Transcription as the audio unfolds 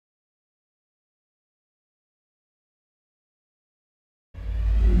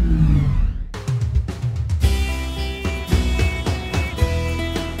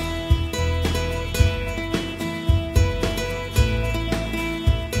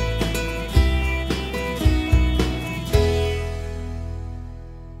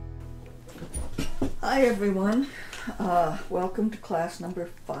Hi everyone, welcome to class number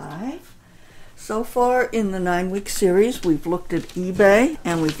 5. So far in the 9-week series we've looked at eBay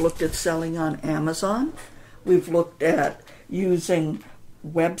and we've looked at selling on Amazon. We've looked at using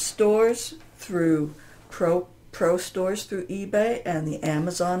web stores through pro stores through eBay and the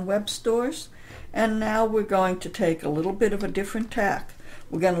Amazon web stores. And now we're going to take a little bit of a different tack.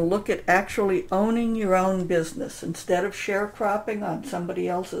 We're going to look at actually owning your own business. Instead of sharecropping on somebody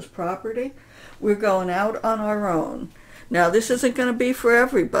else's property, we're going out on our own. Now, this isn't going to be for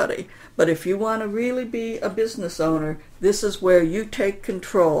everybody, but if you want to really be a business owner, this is where you take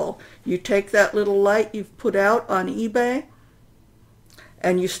control. You take that little light you've put out on eBay,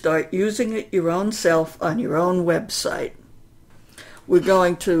 and you start using it your own self on your own website. We're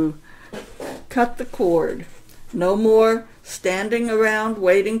going to cut the cord. No more standing around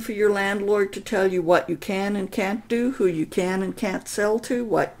waiting for your landlord to tell you what you can and can't do, who you can and can't sell to,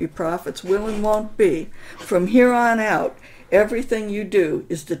 what your profits will and won't be. From here on out, everything you do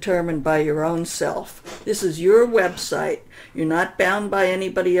is determined by your own self. This is your website. You're not bound by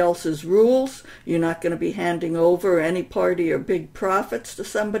anybody else's rules. You're not going to be handing over any part of your big profits to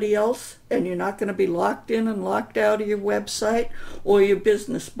somebody else. And you're not going to be locked in and locked out of your website or your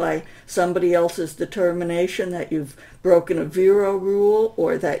business by somebody else's determination that you've broken a Vero rule,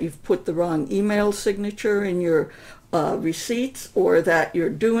 or that you've put the wrong email signature in your receipts, or that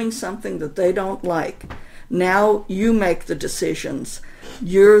you're doing something that they don't like. Now you make the decisions.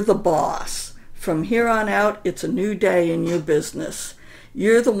 You're the boss. From here on out, it's a new day in your business.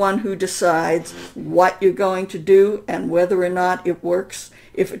 You're the one who decides what you're going to do and whether or not it works.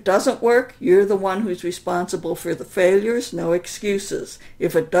 If it doesn't work, you're the one who's responsible for the failures, no excuses.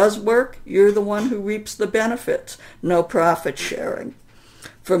 If it does work, you're the one who reaps the benefits, no profit sharing.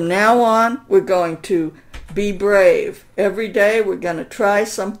 From now on, we're going to be brave. Every day we're going to try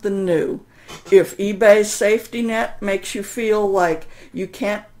something new. If eBay's safety net makes you feel like you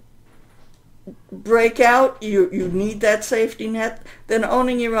can't break out, you need that safety net, then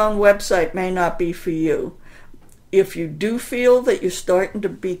owning your own website may not be for you. If you do feel that you're starting to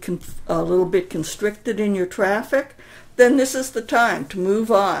be a little bit constricted in your traffic, then this is the time to move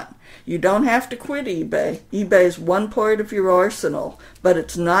on. You don't have to quit eBay. eBay is one part of your arsenal, but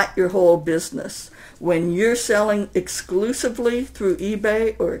it's not your whole business. When you're selling exclusively through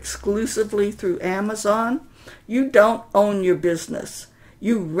eBay or exclusively through Amazon, you don't own your business.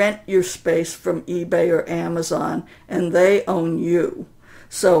 You rent your space from eBay or Amazon, and they own you.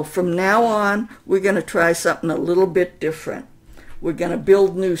 So from now on, we're going to try something a little bit different. We're going to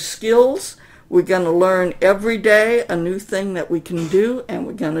build new skills. We're going to learn every day a new thing that we can do, and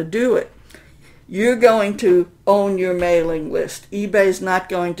we're going to do it. You're going to own your mailing list. eBay's not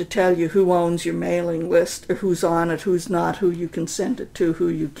going to tell you who owns your mailing list, or who's on it, who's not, who you can send it to, who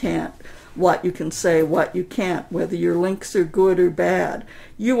you can't, what you can say, what you can't, whether your links are good or bad.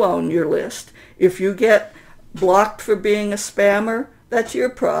 You own your list. If you get blocked for being a spammer, that's your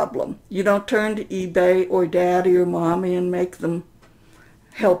problem. You don't turn to eBay or daddy or mommy and make them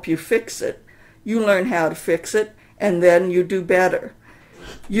help you fix it. You learn how to fix it, and then you do better.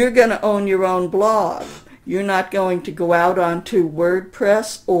 You're going to own your own blog. You're not going to go out onto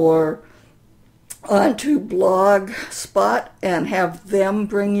WordPress or onto Blogspot and have them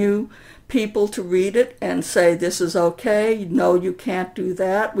bring you people to read it and say, this is okay, no, you can't do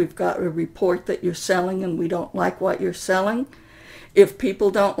that, we've got a report that you're selling and we don't like what you're selling. If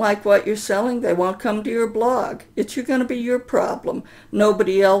people don't like what you're selling, they won't come to your blog. It's going to be your problem,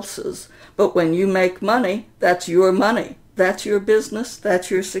 nobody else's. But when you make money, that's your money. That's your business. That's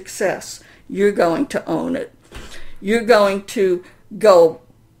your success. You're going to own it. You're going to go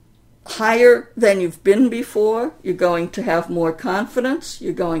higher than you've been before. You're going to have more confidence.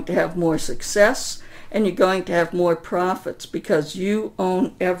 You're going to have more success. And you're going to have more profits because you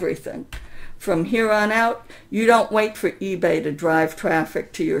own everything. From here on out, you don't wait for eBay to drive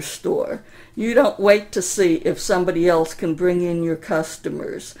traffic to your store. You don't wait to see if somebody else can bring in your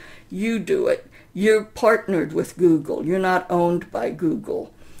customers. You do it. You're partnered with Google. You're not owned by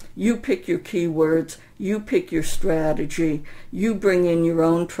Google. You pick your keywords. You pick your strategy. You bring in your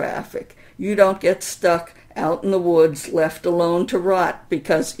own traffic. You don't get stuck out in the woods, left alone to rot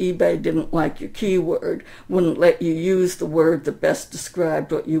because eBay didn't like your keyword, wouldn't let you use the word that best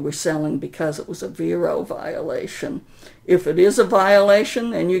described what you were selling because it was a Vero violation. If it is a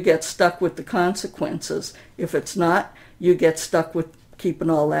violation, then you get stuck with the consequences. If it's not, you get stuck with keeping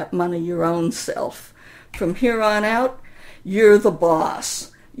all that money your own self. From here on out, you're the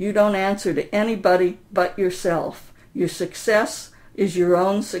boss. You don't answer to anybody but yourself. Your success is your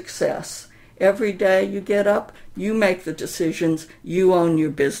own success. Every day you get up, you make the decisions, you own your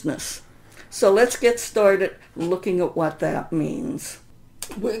business. So let's get started looking at what that means.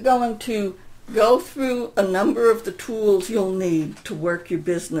 We're going to go through a number of the tools you'll need to work your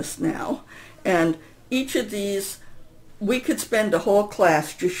business now. And each of these, we could spend a whole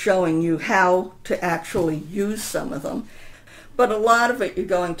class just showing you how to actually use some of them. But a lot of it you're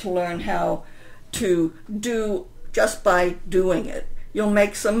going to learn how to do just by doing it. You'll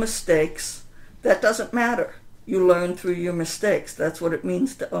make some mistakes. That doesn't matter. You learn through your mistakes. That's what it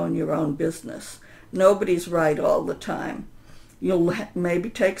means to own your own business. Nobody's right all the time. You'll maybe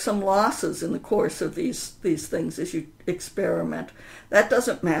take some losses in the course of these things as you experiment. That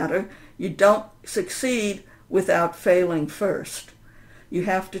doesn't matter. You don't succeed without failing first. You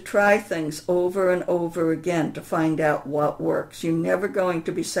have to try things over and over again to find out what works. You're never going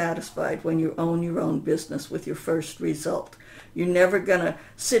to be satisfied when you own your own business with your first result. You're never going to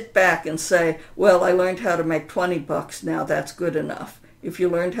sit back and say, well, I learned how to make $20, now that's good enough. If you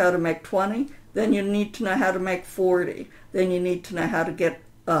learned how to make 20, then you need to know how to make 40. Then you need to know how to get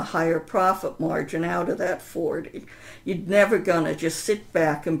a higher profit margin out of that 40. You're never going to just sit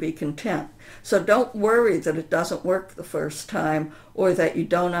back and be content. So don't worry that it doesn't work the first time or that you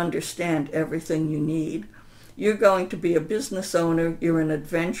don't understand everything you need. You're going to be a business owner. You're an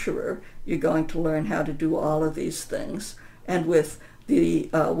adventurer. You're going to learn how to do all of these things. And with the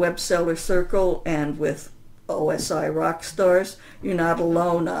Web Seller Circle and with OSI Rockstars, you're not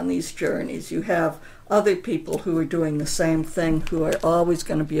alone on these journeys. You have other people who are doing the same thing who are always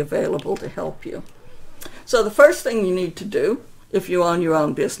going to be available to help you. So the first thing you need to do, if you own your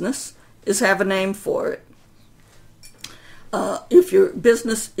own business, is have a name for it. If your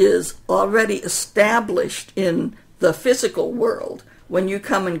business is already established in the physical world, when you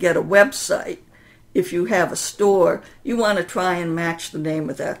come and get a website, if you have a store, you want to try and match the name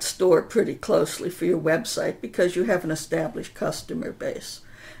of that store pretty closely for your website because you have an established customer base.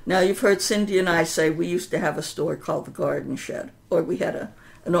 Now, you've heard Cindy and I say we used to have a store called the Garden Shed, or we had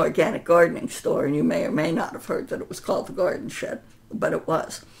an organic gardening store, and you may or may not have heard that it was called the Garden Shed, but it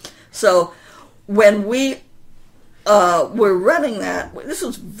was. So when we were running that, this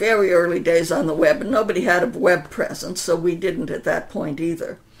was very early days on the web, and nobody had a web presence, so we didn't at that point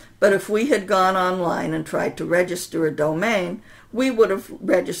either. But if we had gone online and tried to register a domain, we would have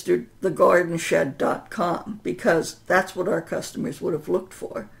registered thegardenshed.com because that's what our customers would have looked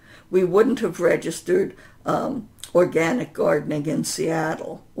for. We wouldn't have registered organic gardening in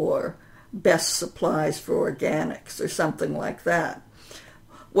Seattle or best supplies for organics or something like that.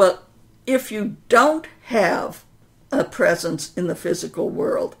 Well, if you don't have a presence in the physical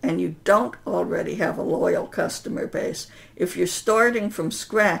world and you don't already have a loyal customer base, if you're starting from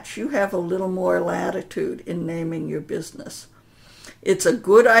scratch, you have a little more latitude in naming your business. It's a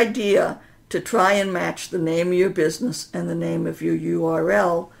good idea to try and match the name of your business and the name of your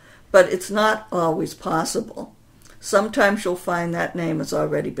URL, but it's not always possible. Sometimes you'll find that name has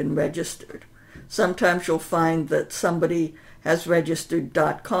already been registered. Sometimes you'll find that somebody has registered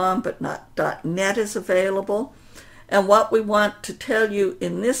 .com but not .net is available. And what we want to tell you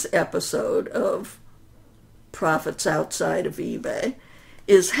in this episode of Profits Outside of eBay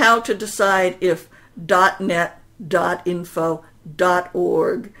is how to decide if .net, .info,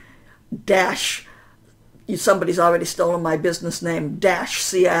 .org, somebody's already stolen my business name,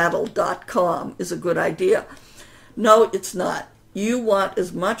 Seattle.com is a good idea. No, it's not. You want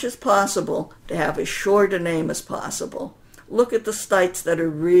as much as possible to have as short a name as possible. Look at the sites that are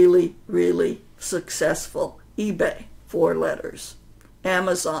really, really successful. eBay, 4 letters.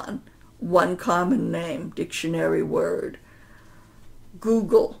 Amazon, 1 common name, dictionary word.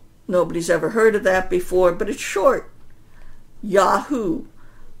 Google, nobody's ever heard of that before, but it's short. Yahoo,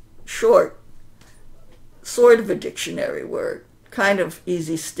 short. Sort of a dictionary word. Kind of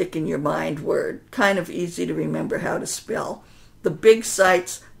easy stick in your mind word. Kind of easy to remember how to spell. The big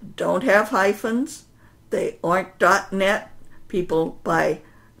sites don't have hyphens. They aren't .net. People by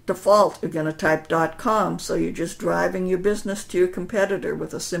default are going to type .com, so you're just driving your business to your competitor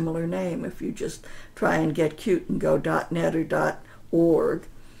with a similar name if you just try and get cute and go .net or .org,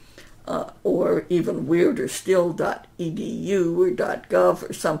 or even weirder still .edu or .gov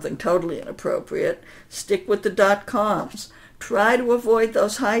or something totally inappropriate. Stick with the .coms. Try to avoid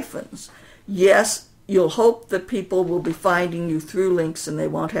those hyphens. Yes, you'll hope that people will be finding you through links and they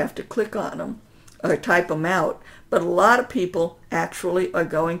won't have to click on them or type them out. But a lot of people actually are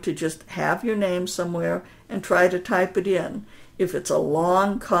going to just have your name somewhere and try to type it in. If it's a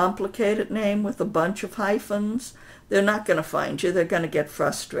long, complicated name with a bunch of hyphens, they're not going to find you. They're going to get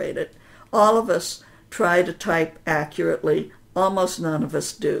frustrated. All of us try to type accurately. Almost none of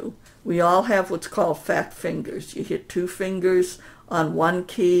us do. We all have what's called fat fingers. You hit 2 fingers on one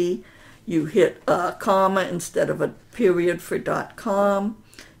key. You hit a comma instead of a period for .com.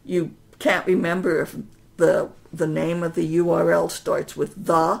 You can't remember if the name of the URL starts with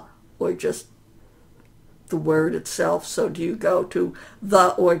the or just the word itself. So do you go to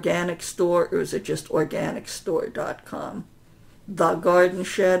The Organic Store, or is it just organicstore.com? The Garden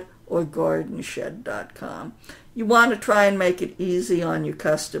Shed or gardenshed.com. You want to try and make it easy on your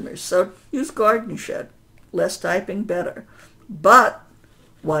customers. So use Garden Shed. Less typing, better. But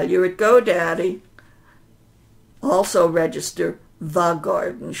while you're at GoDaddy, also register The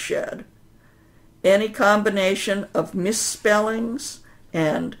Garden Shed. Any combination of misspellings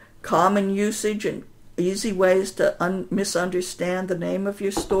and common usage and easy ways to misunderstand the name of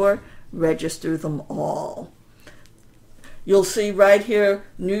your store, register them all. You'll see right here,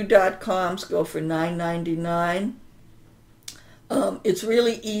 new .coms go for $9.99. It's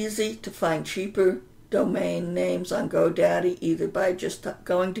really easy to find cheaper domain names on GoDaddy, either by just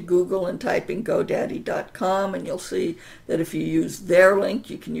going to Google and typing GoDaddy.com, and you'll see that if you use their link,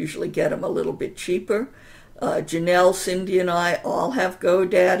 you can usually get them a little bit cheaper. Janelle, Cindy, and I all have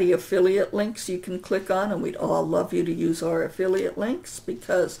GoDaddy affiliate links you can click on, and we'd all love you to use our affiliate links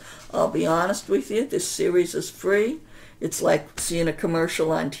because, I'll be honest with you, this series is free. It's like seeing a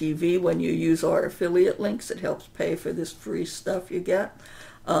commercial on TV. When you use our affiliate links, it helps pay for this free stuff you get.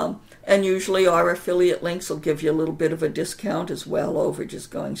 And usually our affiliate links will give you a little bit of a discount as well over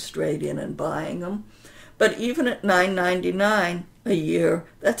just going straight in and buying them. But even at $9.99 a year,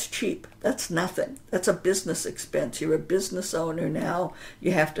 that's cheap. That's nothing. That's a business expense. You're a business owner now.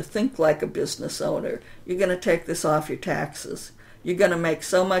 You have to think like a business owner. You're going to take this off your taxes. You're going to make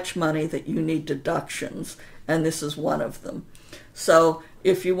so much money that you need deductions, and this is one of them. So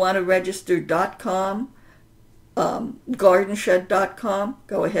if you want to register .com, gardenshed.com,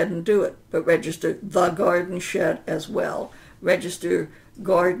 go ahead and do it. But register The Garden Shed as well. Register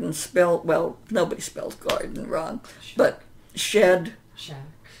garden spelled, well, nobody spells garden wrong, but shed,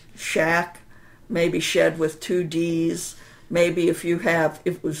 shack, maybe shed with 2 D's. Maybe if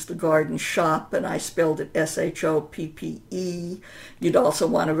it was the garden shop and I spelled it SHOPPE, you'd also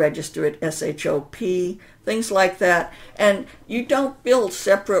want to register it SHOP, things like that. And you don't build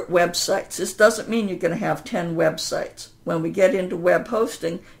separate websites. This doesn't mean you're going to have 10 websites. When we get into web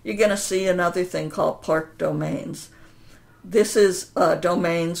hosting, you're going to see another thing called park domains. This is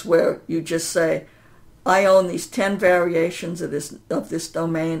domains where you just say, I own these 10 variations of this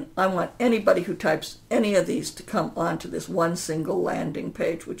domain. I want anybody who types any of these to come onto this one single landing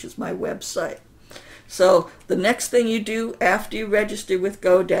page, which is my website. So the next thing you do after you register with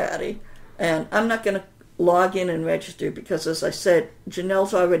GoDaddy, and I'm not going to log in and register because, as I said,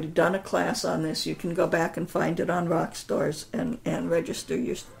 Janelle's already done a class on this. You can go back and find it on Rockstars and register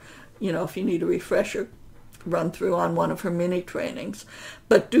your, if you need a refresher, run through on one of her mini trainings.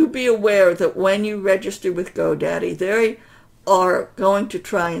 But do be aware that when you register with GoDaddy, they are going to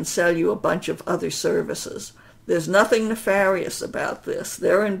try and sell you a bunch of other services. There's nothing nefarious about this.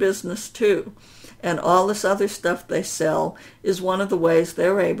 They're in business too. And all this other stuff they sell is one of the ways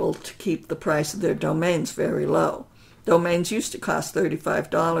they're able to keep the price of their domains very low. Domains used to cost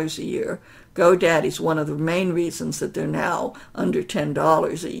 $35 a year. GoDaddy's one of the main reasons that they're now under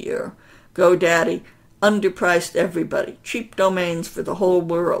 $10 a year. GoDaddy underpriced everybody. Cheap domains for the whole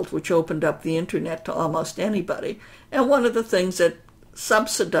world, which opened up the internet to almost anybody. And one of the things that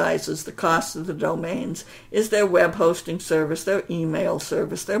subsidizes the cost of the domains is their web hosting service, their email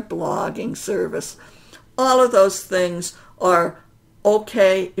service, their blogging service. All of those things are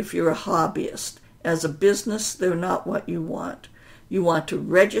okay if you're a hobbyist. As a business, they're not what you want. You want to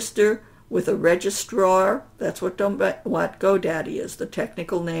register with a registrar. That's what GoDaddy is. The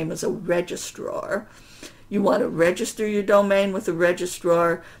technical name is a registrar. You want to register your domain with a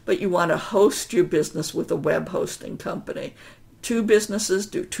registrar, but you want to host your business with a web hosting company. 2 businesses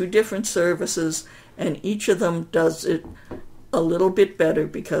do 2 different services, and each of them does it a little bit better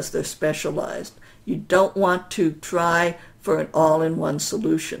because they're specialized. You don't want to try for an all-in-one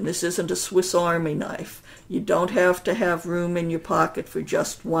solution. This isn't a Swiss Army knife. You don't have to have room in your pocket for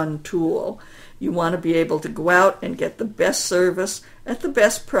just one tool. You want to be able to go out and get the best service at the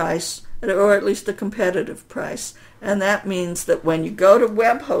best price, or at least a competitive price. And that means that when you go to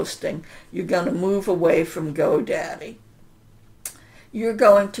web hosting, you're going to move away from GoDaddy. You're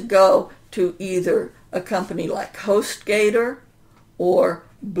going to go to either a company like HostGator or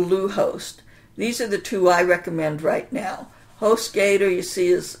Bluehost. These are the 2 I recommend right now. HostGator, you see,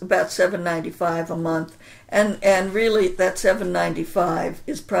 is about $7.95 a month, and really that $7.95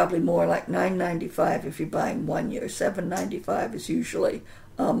 is probably more like $9.95 if you're buying 1 year. $7.95 is usually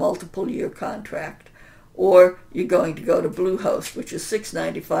a multiple year contract. or you're going to go to Bluehost, which is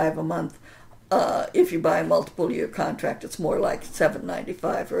 $6.95 a month. If you buy a multiple year contract, it's more like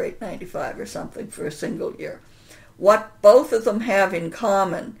 $7.95 or $8.95 or something for a single year. What both of them have in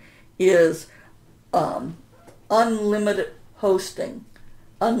common is unlimited hosting,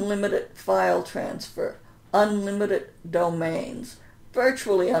 unlimited file transfer, unlimited domains,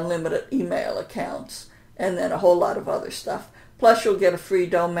 virtually unlimited email accounts, and then a whole lot of other stuff. Plus, you'll get a free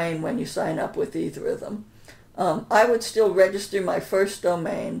domain when you sign up with either of them. I would still register my first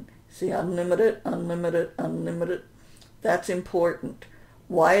domain. See, unlimited, unlimited, unlimited. That's important.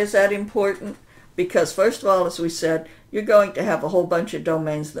 Why is that important? Because, first of all, as we said, you're going to have a whole bunch of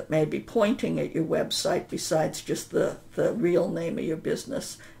domains that may be pointing at your website besides just the real name of your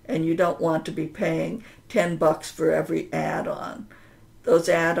business. And you don't want to be paying $10 for every add-on. Those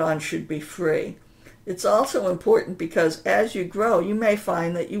add-ons should be free. It's also important because as you grow, you may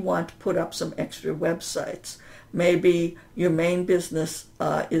find that you want to put up some extra websites. Maybe your main business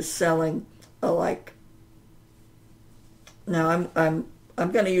is selling now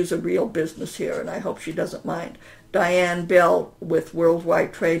I'm going to use a real business here, and I hope she doesn't mind. Diane Bell with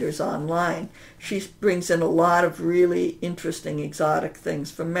Worldwide Traders Online. She brings in a lot of really interesting exotic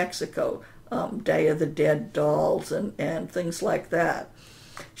things from Mexico, Day of the Dead dolls and things like that.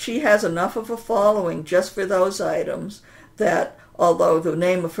 She has enough of a following just for those items that although the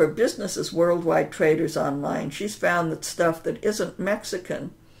name of her business is Worldwide Traders Online, she's found that stuff that isn't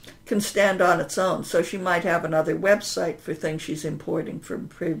Mexican can stand on its own. So she might have another website for things she's importing from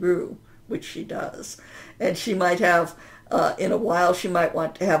Peru, which she does. And she might have, in a while, she might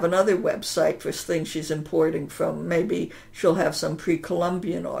want to have another website for things she's importing from. Maybe she'll have some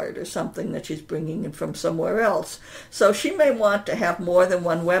pre-Columbian art or something that she's bringing in from somewhere else. So she may want to have more than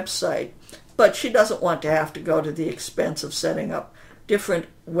one website, but she doesn't want to have to go to the expense of setting up different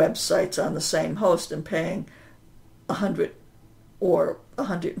websites on the same host and paying $100 or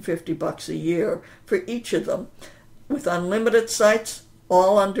 $150 a year for each of them. With unlimited sites,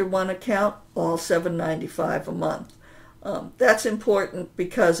 all under one account, all $7.95 a month. That's important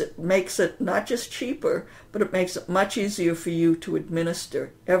because it makes it not just cheaper, but it makes it much easier for you to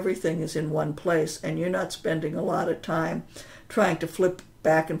administer. Everything is in one place, and you're not spending a lot of time trying to flip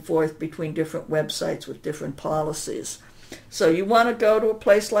back and forth between different websites with different policies. So you want to go to a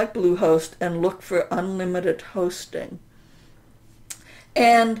place like Bluehost and look for unlimited hosting.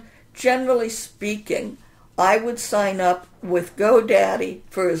 And generally speaking, I would sign up with GoDaddy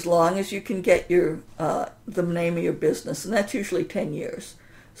for as long as you can get your the name of your business, and that's usually 10 years.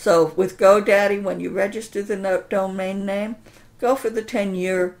 So with GoDaddy, when you register the domain name, go for the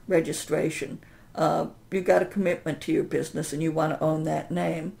 10-year registration. You've got a commitment to your business and you want to own that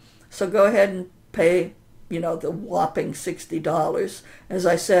name. So go ahead and pay, the whopping $60. As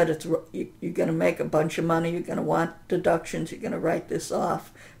I said, you're going to make a bunch of money. You're going to want deductions. You're going to write this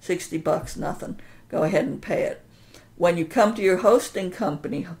off. $60, nothing. Go ahead and pay it. When you come to your hosting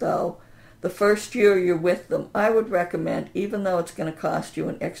company, though, the first year you're with them, I would recommend, even though it's going to cost you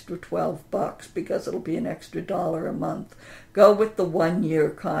an extra $12 because it'll be an extra $1 a month, go with the 1-year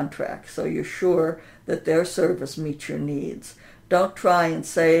contract so you're sure that their service meets your needs. Don't try and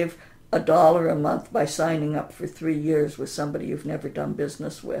save $1 a month by signing up for 3 years with somebody you've never done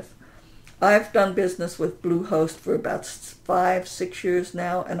business with. I've done business with Bluehost for about 5-6 years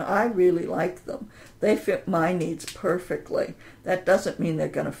now, and I really like them. They fit my needs perfectly. That doesn't mean they're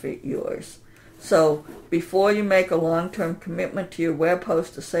going to fit yours. So before you make a long-term commitment to your web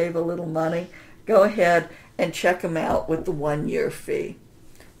host to save a little money, go ahead and check them out with the 1-year fee.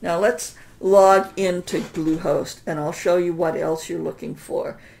 Now let's log into Bluehost, and I'll show you what else you're looking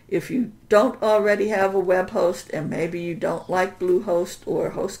for. If you don't already have a web host, and maybe you don't like Bluehost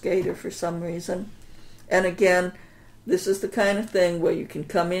or HostGator for some reason, and again, this is the kind of thing where you can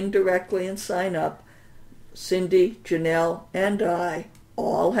come in directly and sign up. Cindy, Janelle, and I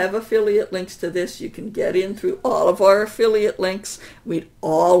all have affiliate links to this. You can get in through all of our affiliate links. We'd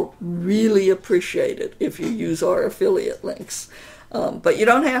all really appreciate it if you use our affiliate links. But you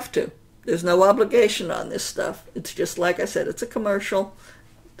don't have to. There's no obligation on this stuff. It's just, like I said, it's a commercial.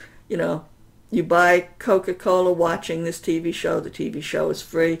 You buy Coca-Cola watching this TV show. The TV show is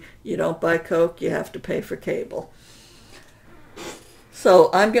free. You don't buy Coke, you have to pay for cable. So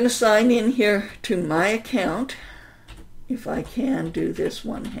I'm going to sign in here to my account, if I can do this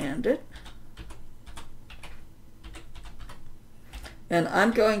one-handed. And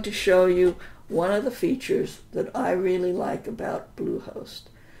I'm going to show you one of the features that I really like about Bluehost.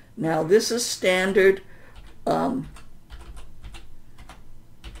 Now, this is standard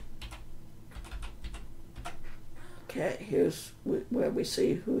Okay, here's where we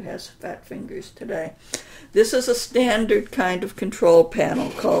see who has fat fingers today. This is a standard kind of control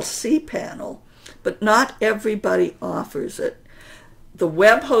panel called cPanel, but not everybody offers it. The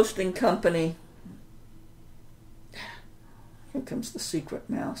web hosting company, here comes the secret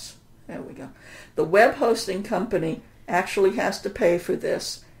mouse. There we go. The web hosting company actually has to pay for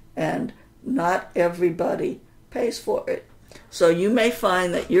this, and not everybody pays for it. So you may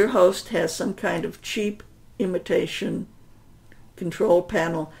find that your host has some kind of cheap imitation control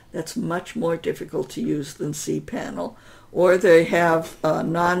panel that's much more difficult to use than cPanel, or they have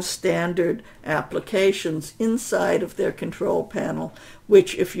non-standard applications inside of their control panel,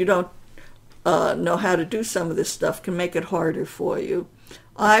 which if you don't know how to do some of this stuff can make it harder for you.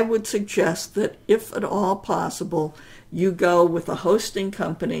 I would suggest that if at all possible, you go with a hosting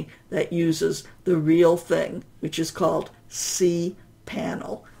company that uses the real thing, which is called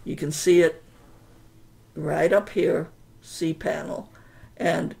cPanel. You can see it right up here, cPanel.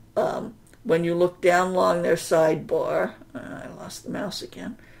 And when you look down along their sidebar, I lost the mouse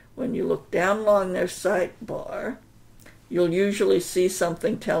again. When you look down along their sidebar, you'll usually see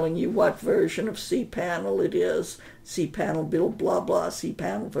something telling you what version of cPanel it is. cPanel build blah blah,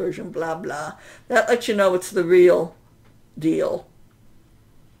 cPanel version blah blah. That lets you know it's the real deal.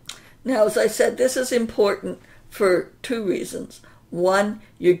 Now, as I said, this is important for two reasons. One,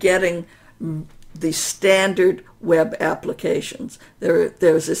 you're getting the standard web applications. There's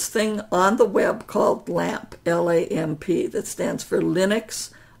this thing on the web called LAMP, L-A-M-P, that stands for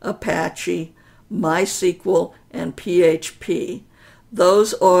Linux, Apache, MySQL, and PHP.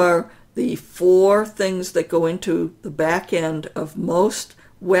 Those are the four things that go into the back end of most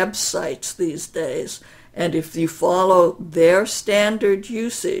websites these days. And if you follow their standard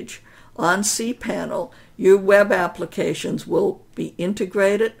usage on cPanel, your web applications will be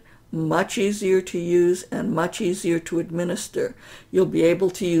integrated, much easier to use, and much easier to administer. You'll be able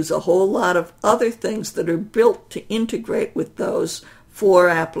to use a whole lot of other things that are built to integrate with those four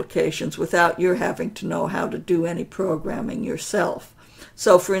applications without your having to know how to do any programming yourself.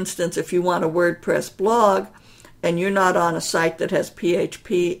 So, for instance, if you want a WordPress blog and you're not on a site that has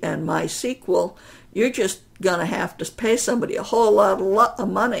PHP and MySQL, you're just going to have to pay somebody a whole lot of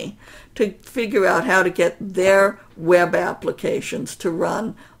money to figure out how to get their web applications to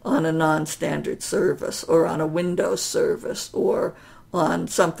run on a non-standard service or on a Windows service or on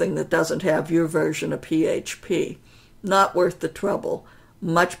something that doesn't have your version of PHP. Not worth the trouble.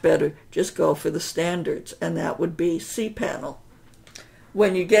 Much better just go for the standards, and that would be cPanel.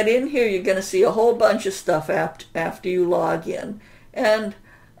 When you get in here, you're going to see a whole bunch of stuff after you log in, and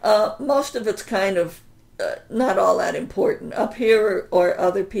most of it's kind of not all that important. Up here are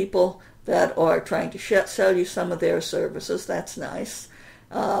other people that are trying to sell you some of their services. That's nice.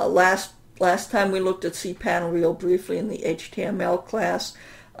 Last time we looked at cPanel real briefly in the HTML class.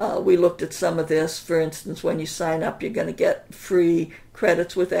 We looked at some of this. For instance, when you sign up, you're going to get free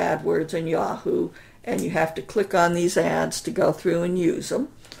credits with AdWords and Yahoo, and you have to click on these ads to go through and use them.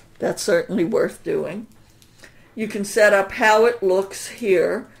 That's certainly worth doing. You can set up how it looks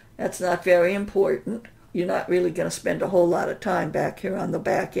here. That's not very important. You're not really going to spend a whole lot of time back here on the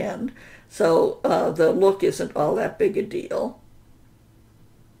back end. So the look isn't all that big a deal.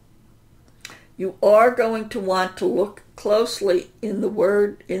 You are going to want to look closely in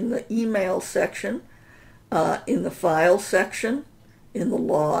the email section, in the file section, in the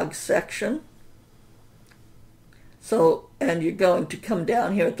log section. So, and you're going to come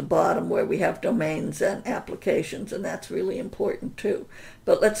down here at the bottom where we have domains and applications, and that's really important too.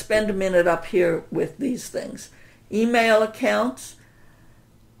 But let's spend a minute up here with these things. Email accounts,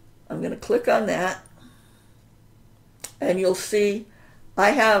 I'm going to click on that, and you'll see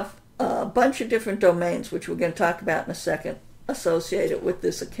I have a bunch of different domains, which we're going to talk about in a second, associated with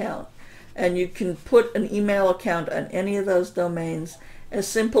this account. And you can put an email account on any of those domains as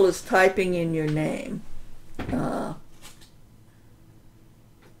simple as typing in your name.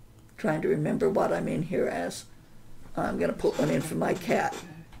 Trying to remember what I'm in here as. I'm going to put one in for my cat.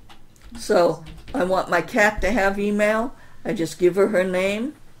 So I want my cat to have email. I just give her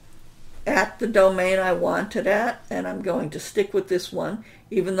name at the domain I want it at, and I'm going to stick with this one,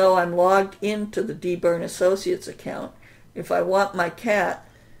 even though I'm logged into the DBurn Associates account. If I want my cat,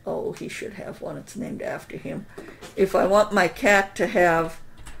 oh, he should have one, it's named after him. If I want my cat to have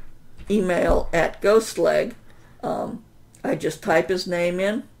email at Ghostleg, I just type his name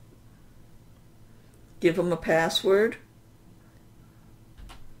in, give him a password.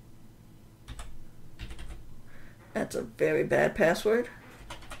 That's a very bad password.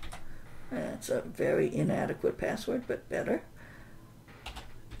 That's a very inadequate password, but better.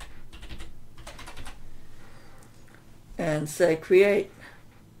 and say create.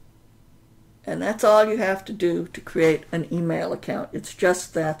 And that's all you have to do to create an email account. It's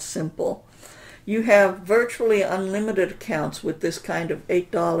just that simple. You have virtually unlimited accounts with this kind of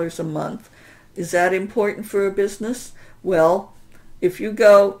 $8 a month. Is that important for a business? Well, if you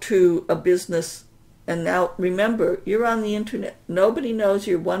go to a business, and now remember, you're on the internet. Nobody knows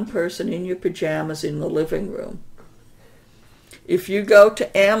you're one person in your pajamas in the living room. If you go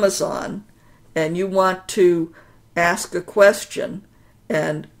to Amazon and you want to ask a question,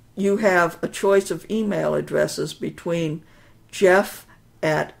 and you have a choice of email addresses between jeff@aol.com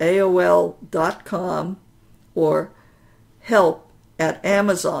or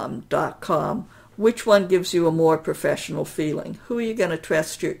help@amazon.com, which one gives you a more professional feeling? Who are you going to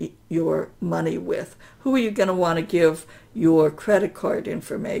trust your money with? Who are you going to want to give your credit card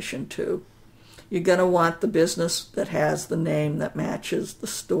information to? You're going to want the business that has the name that matches the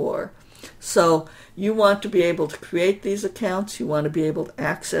store. So you want to be able to create these accounts, you want to be able to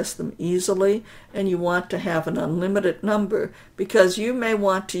access them easily, and you want to have an unlimited number, because you may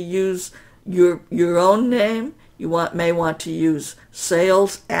want to use your own name, may want to use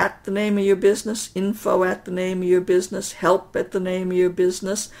sales at the name of your business, info at the name of your business, help at the name of your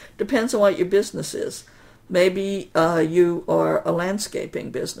business. Depends on what your business is. Maybe you are a landscaping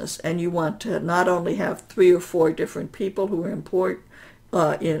business and you want to not only have 3 or 4 different people who are important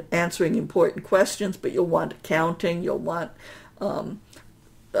in answering important questions, but you'll want accounting, you'll want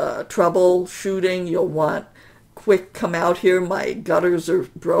troubleshooting, you'll want quick come out here, my gutters are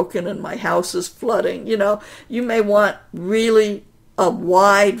broken and my house is flooding. You may want really a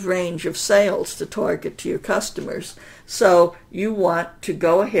wide range of sales to target to your customers. So you want to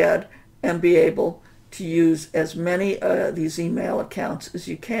go ahead and be able to use as many of these email accounts as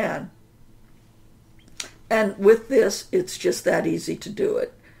you can. And with this, it's just that easy to do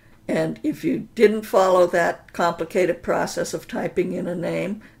it. And if you didn't follow that complicated process of typing in a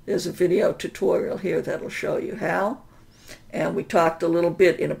name, there's a video tutorial here that'll show you how. And we talked a little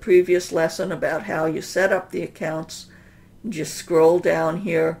bit in a previous lesson about how you set up the accounts. Just scroll down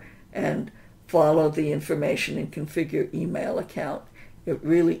here and follow the information and configure email account. It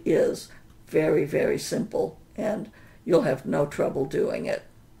really is very, very simple, and you'll have no trouble doing it.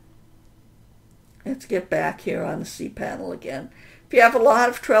 Let's get back here on the cPanel again. If you have a lot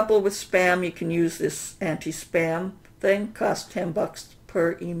of trouble with spam, you can use this anti-spam thing. Costs $10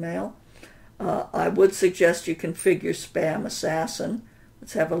 per email. I would suggest you configure Spam Assassin.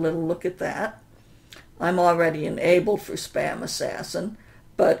 Let's have a little look at that. I'm already enabled for Spam Assassin,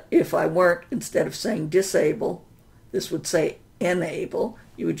 but if I weren't, instead of saying disable, this would say enable.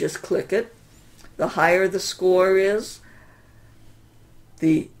 You would just click it. The higher the score is,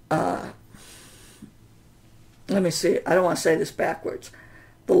 let me see, I don't want to say this backwards.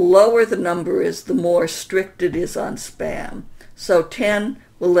 The lower the number is, the more strict it is on spam. So 10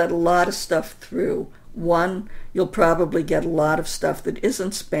 will let a lot of stuff through. 1, you'll probably get a lot of stuff that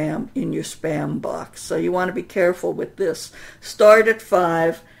isn't spam in your spam box. So you want to be careful with this. Start at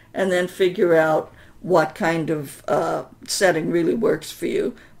 5 and then figure out what kind of setting really works for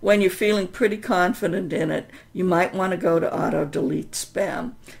you. When you're feeling pretty confident in it, you might want to go to auto delete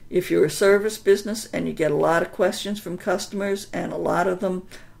spam. If you're a service business and you get a lot of questions from customers and a lot of them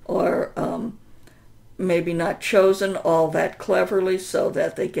are maybe not chosen all that cleverly so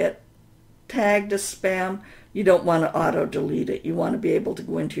that they get tagged as spam, you don't want to auto delete it. You want to be able to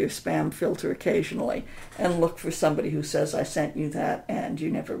go into your spam filter occasionally and look for somebody who says, I sent you that and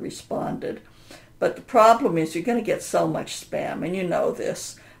you never responded. But the problem is you're going to get so much spam, and you know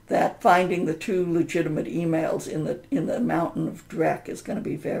this, that finding the 2 legitimate emails in the mountain of dreck is going to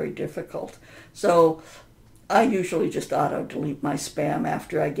be very difficult. So I usually just auto-delete my spam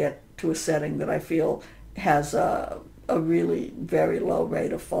after I get to a setting that I feel has a really very low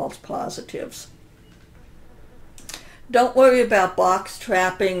rate of false positives. Don't worry about box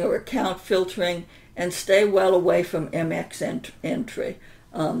trapping or account filtering, and stay well away from MX entry.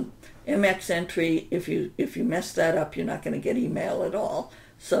 MX entry, if you mess that up, you're not going to get email at all.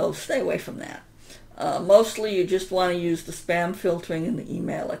 So stay away from that. Mostly you just want to use the spam filtering in the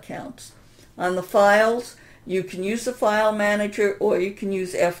email accounts. On the files, you can use the file manager or you can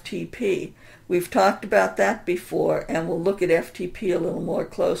use FTP. We've talked about that before, and we'll look at FTP a little more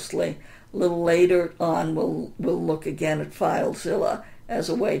closely. A little later on, we'll look again at FileZilla as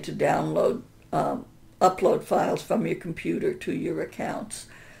a way to download, upload files from your computer to your accounts.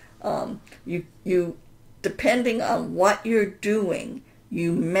 You depending on what you're doing,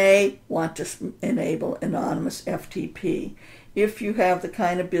 you may want to enable anonymous FTP. If you have the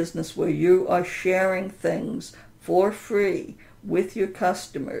kind of business where you are sharing things for free with your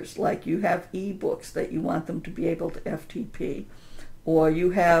customers, like you have ebooks that you want them to be able to FTP, or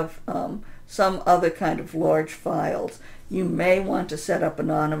you have some other kind of large files, you may want to set up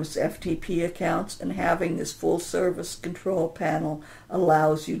anonymous FTP accounts, and having this full service control panel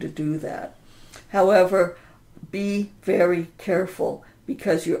allows you to do that. However, be very careful,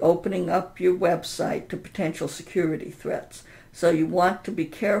 because you're opening up your website to potential security threats. So you want to be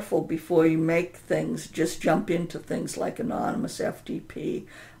careful before you make things, just jump into things like anonymous FTP.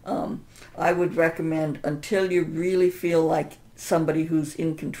 I would recommend, until you really feel like somebody who's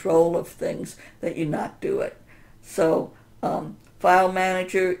in control of things, that you not do it. So File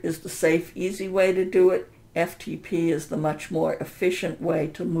Manager is the safe, easy way to do it. FTP is the much more efficient way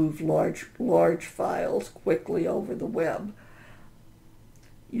to move large files quickly over the web.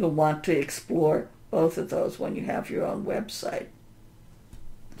 You'll want to explore both of those when you have your own website.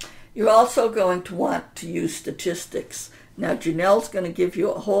 You're also going to want to use statistics. Now, Janelle's going to give you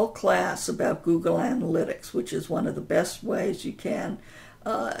a whole class about Google Analytics, which is one of the best ways you can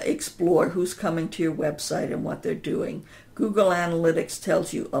explore who's coming to your website and what they're doing. Google Analytics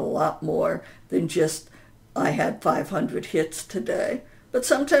tells you a lot more than just, I had 500 hits today. But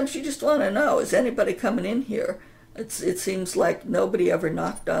sometimes you just want to know, is anybody coming in here? It seems like nobody ever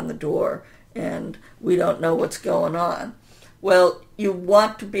knocked on the door, and we don't know what's going on. Well, you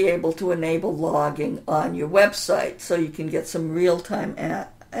want to be able to enable logging on your website so you can get some real-time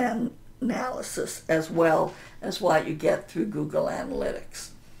analysis as well as what you get through Google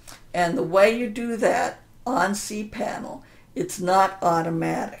Analytics. And the way you do that on cPanel, it's not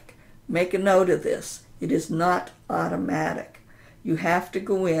automatic. Make a note of this. It is not automatic. You have to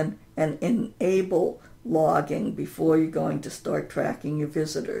go in and enable logging before you're going to start tracking your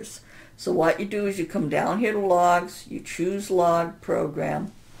visitors. So what you do is you come down here to Logs, you choose Log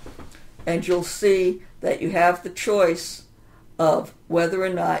Program, and you'll see that you have the choice of whether or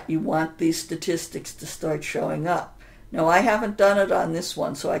not you want these statistics to start showing up. Now, I haven't done it on this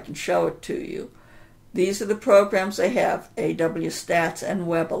one, so I can show it to you. These are the programs I have, AW Stats and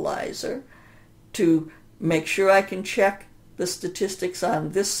Webalizer. To make sure I can check the statistics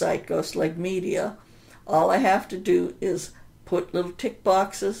on this site, Ghost Leg Media, all I have to do is put little tick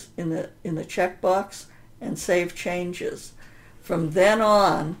boxes in the checkbox and save changes. From then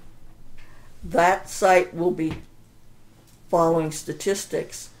on, that site will be following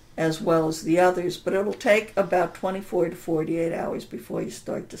statistics as well as the others, but it'll take about 24 to 48 hours before you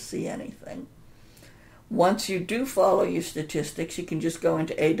start to see anything. Once you do follow your statistics, you can just go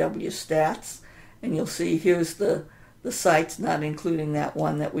into AW Stats, and you'll see here's the sites, not including that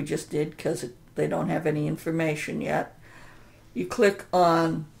one that we just did because they don't have any information yet. You click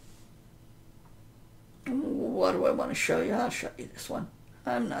on, what do I want to show you? I'll show you this one.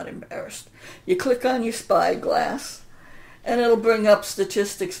 I'm not embarrassed. You click on your spyglass, and it'll bring up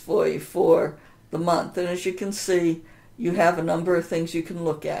statistics for you for the month. And as you can see, you have a number of things you can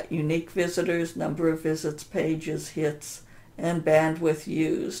look at. Unique visitors, number of visits, pages, hits, and bandwidth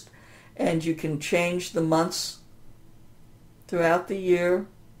used. And you can change the months throughout the year.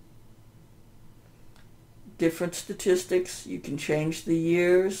 Different statistics. You can change the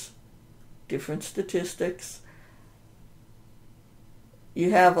years. Different statistics.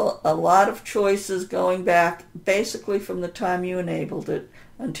 You have a lot of choices going back basically from the time you enabled it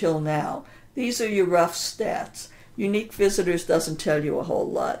until now. These are your rough stats. Unique visitors doesn't tell you a whole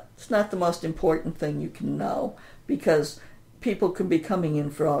lot. It's not the most important thing you can know because people can be coming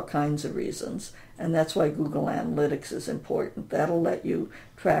in for all kinds of reasons, and that's why Google Analytics is important. That'll let you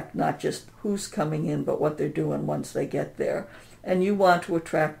track not just who's coming in, but what they're doing once they get there. And you want to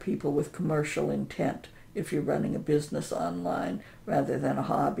attract people with commercial intent if you're running a business online rather than a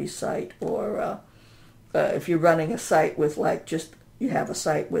hobby site, or if you're running a site with you have a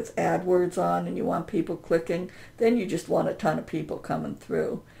site with AdWords on and you want people clicking, then you just want a ton of people coming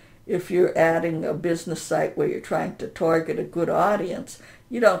through. If you're adding a business site where you're trying to target a good audience,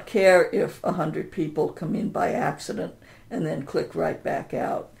 you don't care if 100 people come in by accident and then click right back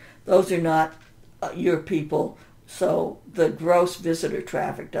out. Those are not your people, so the gross visitor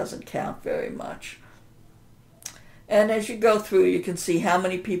traffic doesn't count very much. And as you go through, you can see how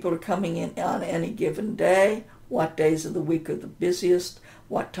many people are coming in on any given day, what days of the week are the busiest,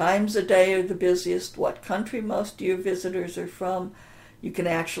 what times of day are the busiest, what country most of your visitors are from. You can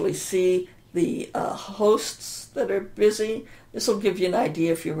actually see the hosts that are busy. This will give you an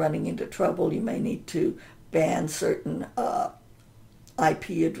idea if you're running into trouble. You may need to ban certain IP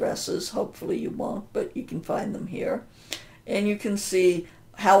addresses. Hopefully you won't, but you can find them here. And you can see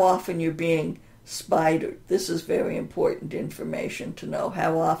how often you're being spidered. This is very important information to know.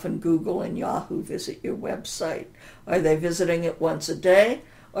 How often Google and Yahoo visit your website. Are they visiting it once a day?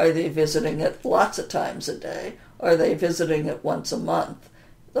 Are they visiting it lots of times a day? Are they visiting it once a month?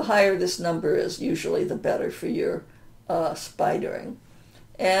 The higher this number is, usually the better for your spidering.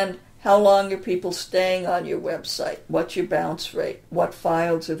 And how long are people staying on your website? What's your bounce rate? What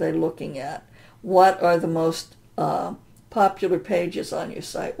files are they looking at? What are the most popular pages on your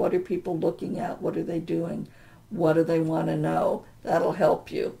site? What are people looking at? What are they doing? What do they want to know? That'll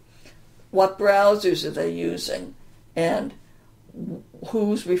help you. What browsers are they using? And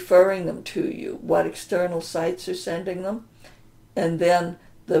who's referring them to you? What external sites are sending them? And then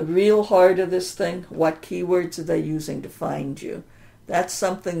the real heart of this thing, what keywords are they using to find you? That's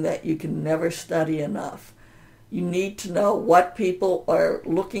something that you can never study enough. You need to know what people are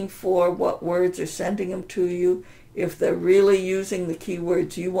looking for, what words are sending them to you. If they're really using the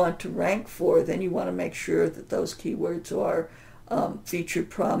keywords you want to rank for, then you want to make sure that those keywords are featured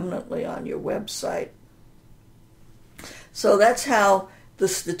prominently on your website. So that's how the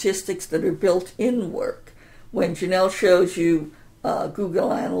statistics that are built in work. When Janelle shows you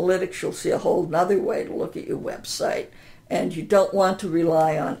Google Analytics, you'll see a whole other way to look at your website. And you don't want to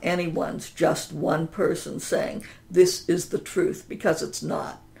rely on anyone's, just one person saying, this is the truth, because it's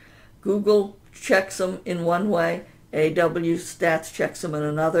not. Google checks them in one way, AW Stats checks them in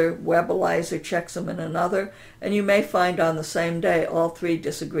another, Webalizer checks them in another, and you may find on the same day all three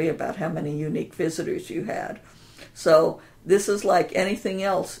disagree about how many unique visitors you had. So this is like anything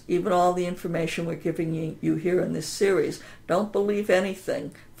else, even all the information we're giving you here in this series. Don't believe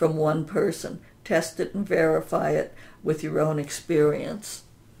anything from one person. Test it and verify it with your own experience.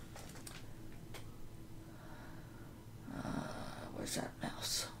 Where's that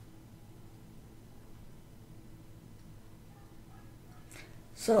mouse?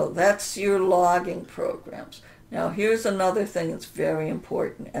 So that's your logging programs. Now here's another thing that's very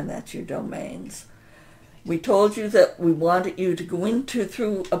important, and that's your domains. We told you that we wanted you to go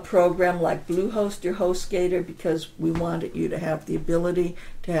through a program like Bluehost or HostGator because we wanted you to have the ability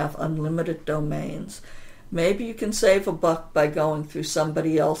to have unlimited domains. Maybe you can save a buck by going through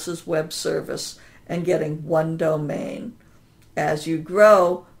somebody else's web service and getting one domain. As you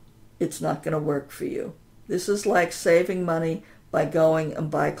grow, it's not going to work for you. This is like saving money by going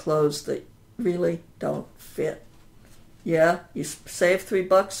and buy clothes that really don't fit. Yeah, you save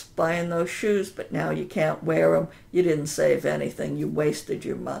 $3 buying those shoes, but now you can't wear them. You didn't save anything. You wasted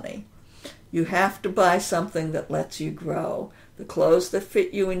your money. You have to buy something that lets you grow. The clothes that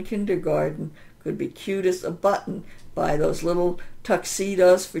fit you in kindergarten could be cute as a button. Buy those little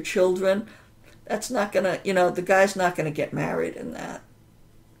tuxedos for children. That's not going to, the guy's not going to get married in that.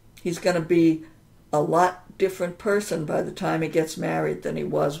 He's going to be a lot different person by the time he gets married than he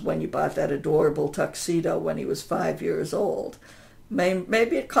was when you bought that adorable tuxedo when he was 5 years old.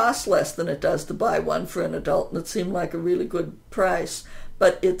 Maybe it costs less than it does to buy one for an adult, and it seemed like a really good price,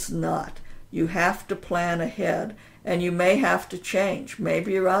 but it's not. You have to plan ahead, and you may have to change.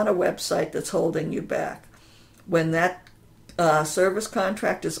 Maybe you're on a website that's holding you back. When that service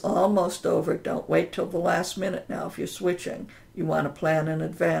contract is almost over, don't wait till the last minute now if you're switching. You want to plan in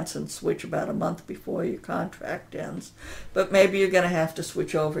advance and switch about a month before your contract ends. But maybe you're going to have to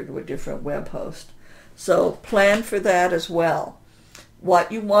switch over to a different web host. So plan for that as well.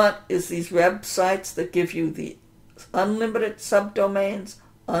 What you want is these websites that give you the unlimited subdomains,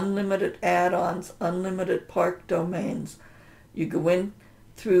 unlimited add-ons, unlimited park domains. You go in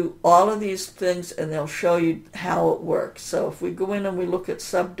through all of these things and they'll show you how it works. So if we go in and we look at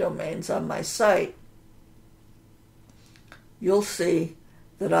subdomains on my site, you'll see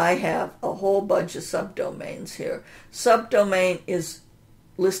that I have a whole bunch of subdomains here. Subdomain is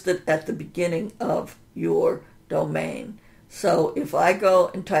listed at the beginning of your domain. So if I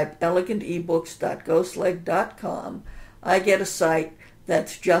go and type elegantebooks.ghostleg.com, I get a site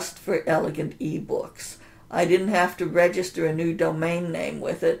that's just for Elegant eBooks. I didn't have to register a new domain name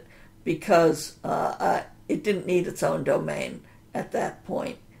with it because it didn't need its own domain at that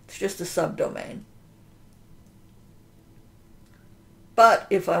point. It's just a subdomain. But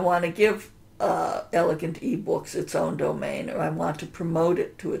if I want to give Elegant eBooks its own domain, or I want to promote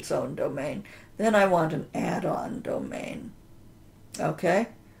it to its own domain, then I want an add-on domain. Okay?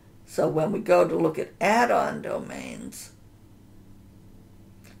 So when we go to look at add-on domains,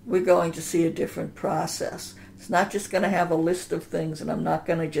 we're going to see a different process. It's not just going to have a list of things, and I'm not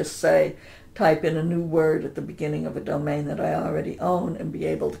going to just say, type in a new word at the beginning of a domain that I already own and be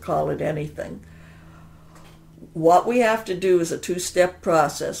able to call it anything. what we have to do is a two-step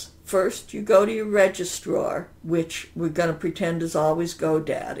process. First, you go to your registrar, which we're going to pretend is always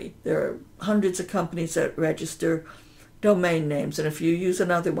GoDaddy. There are hundreds of companies that register domain names, and if you use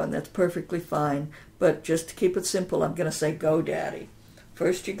another one, that's perfectly fine. But just to keep it simple, I'm going to say GoDaddy.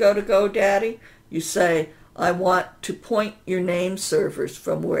 First, you go to GoDaddy. You say, I want to point your name servers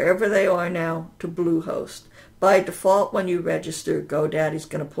from wherever they are now to Bluehost. By default, when you register, GoDaddy's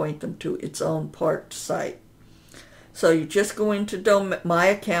going to point them to its own parked site. So you just go into My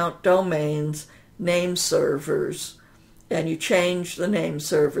Account, Domains, Name Servers, and you change the name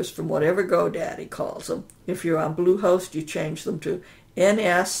servers from whatever GoDaddy calls them. If you're on Bluehost, you change them to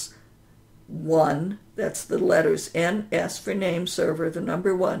NS1, that's the letters NS for name server, the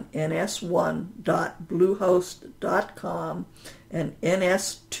number 1, ns1.bluehost.com, and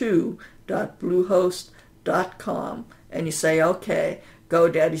ns2.bluehost.com, and you say, okay.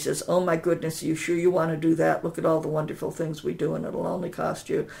 GoDaddy says, oh my goodness, you sure you want to do that? Look at all the wonderful things we do, and it'll only cost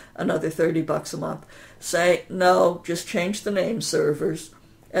you another $30 a month. Say, no, just change the name servers,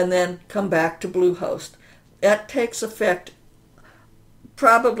 and then come back to Bluehost. That takes effect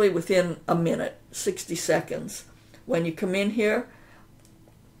probably within a minute, 60 seconds. When you come in here,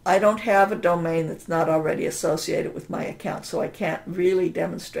 I don't have a domain that's not already associated with my account, so I can't really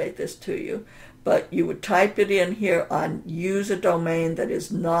demonstrate this to you. But you would type it in here on use a domain that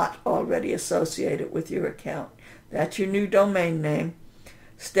is not already associated with your account. That's your new domain name.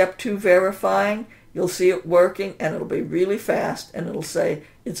 Step 2, verifying. You'll see it working, and it'll be really fast, and it'll say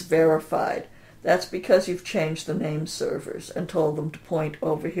it's verified. That's because you've changed the name servers and told them to point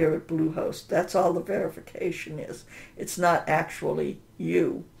over here at Bluehost. That's all the verification is. It's not actually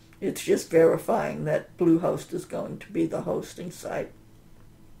you. It's just verifying that Bluehost is going to be the hosting site.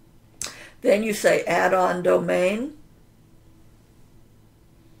 Then you say add on domain.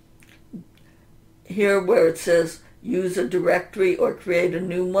 Here where it says use a directory or create a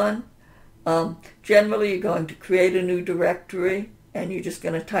new one. Generally you're going to create a new directory, and you're just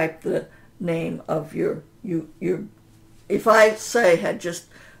going to type the name of your if I say had just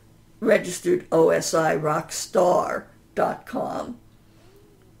registered osirockstar.com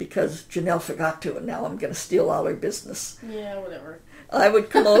because Janelle forgot to, and now I'm going to steal all her business. Yeah, whatever. I would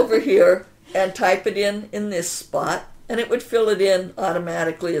come over here and type it in this spot, and it would fill it in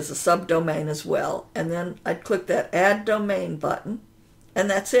automatically as a subdomain as well. And then I'd click that Add Domain button, and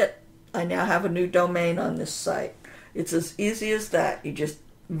that's it. I now have a new domain on this site. It's as easy as that. You just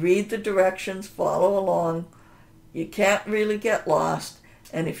read the directions, follow along. You can't really get lost,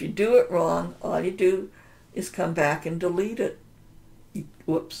 and if you do it wrong, all you do is come back and delete it.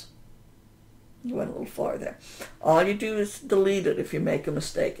 Whoops. You went a little far there. All you do is delete it if you make a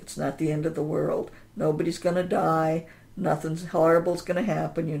mistake. It's not the end of the world. Nobody's going to die. Nothing horrible's going to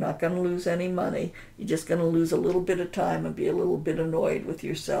happen. You're not going to lose any money. You're just going to lose a little bit of time and be a little bit annoyed with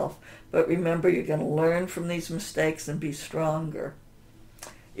yourself. But remember, you're going to learn from these mistakes and be stronger.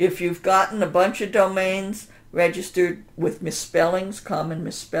 If you've gotten a bunch of domains registered with misspellings, common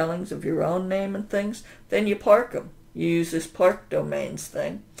misspellings of your own name and things, then you park them. You use this park domains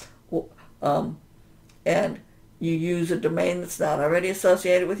thing. And you use a domain that's not already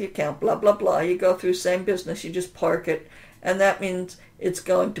associated with your account, blah, blah, blah. You go through same business, you just park it, and that means it's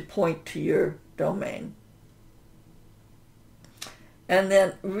going to point to your domain. And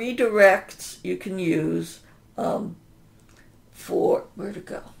then redirects you can use for, where to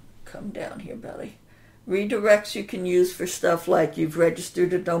go? Come down here, Betty. Redirects you can use for stuff like you've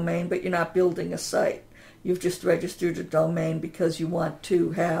registered a domain, but you're not building a site. You've just registered a domain because you want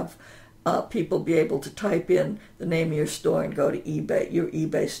to have people be able to type in the name of your store and go to eBay, your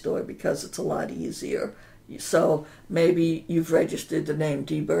eBay store, because it's a lot easier. So maybe you've registered the name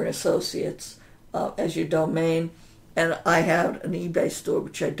DeBurn Associates as your domain, and I have an eBay store,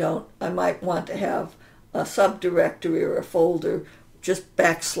 which I don't. I might want to have a subdirectory or a folder, just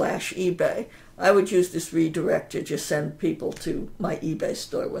 /eBay. I would use this redirect to just send people to my eBay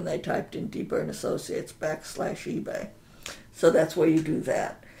store when they typed in DeBurn Associates /eBay. So that's where you do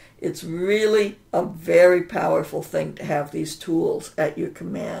that. It's really a very powerful thing to have these tools at your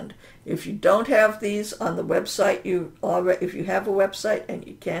command. If you don't have these on the website, if you have a website and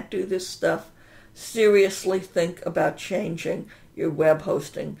you can't do this stuff, seriously think about changing your web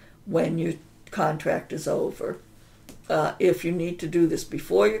hosting when your contract is over. If you need to do this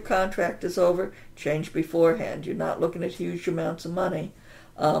before your contract is over, change beforehand. You're not looking at huge amounts of money.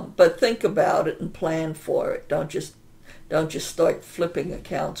 But think about it and plan for it. Don't just start flipping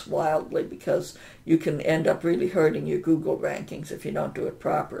accounts wildly, because you can end up really hurting your Google rankings if you don't do it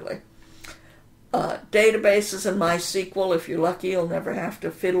properly. Databases and MySQL, if you're lucky, you'll never have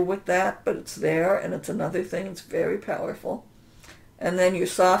to fiddle with that, but it's there, and it's another thing. It's very powerful. And then your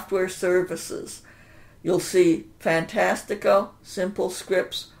software services. You'll see Fantastico, Simple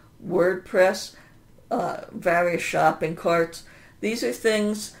Scripts, WordPress, various shopping carts. These are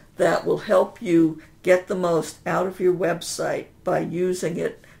things that will help you get the most out of your website by using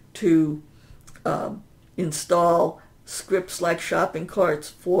it to install scripts like shopping carts,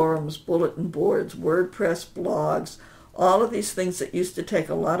 forums, bulletin boards, WordPress blogs, all of these things that used to take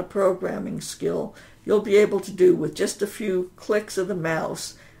a lot of programming skill, you'll be able to do with just a few clicks of the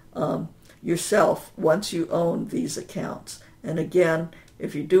mouse yourself once you own these accounts. And again,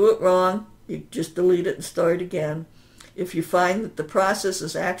 if you do it wrong, you just delete it and start again. If you find that the process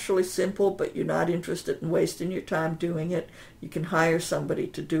is actually simple but you're not interested in wasting your time doing it, you can hire somebody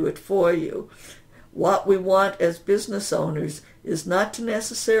to do it for you. What we want as business owners is not to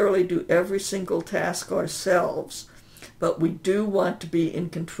necessarily do every single task ourselves, but we do want to be in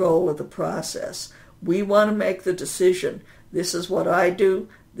control of the process. We want to make the decision. This is what I do,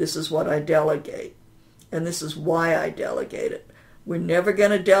 this is what I delegate, and this is why I delegate it. We're never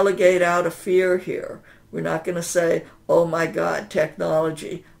going to delegate out of fear here. We're not going to say, oh my God,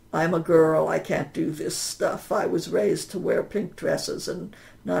 technology, I'm a girl, I can't do this stuff. I was raised to wear pink dresses and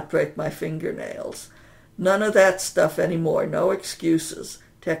not break my fingernails. None of that stuff anymore, no excuses.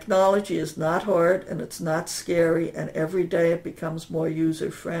 Technology is not hard and it's not scary, and every day it becomes more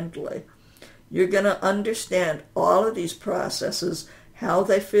user-friendly. You're going to understand all of these processes, how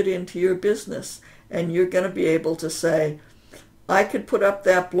they fit into your business, and you're going to be able to say, I could put up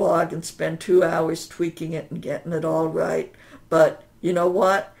that blog and spend 2 hours tweaking it and getting it all right, but you know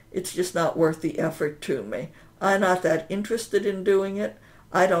what? It's just not worth the effort to me. I'm not that interested in doing it.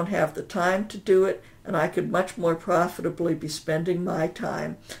 I don't have the time to do it, and I could much more profitably be spending my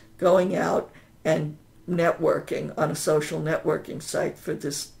time going out and networking on a social networking site for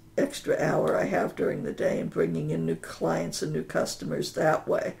this extra hour I have during the day and bringing in new clients and new customers that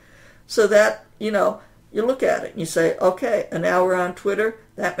way. So that, you look at it and you say, okay, an hour on Twitter,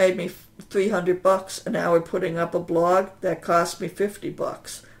 that made me $300. An hour putting up a blog, that cost me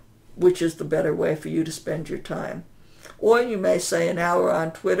 $50. Which is the better way for you to spend your time? Or you may say an hour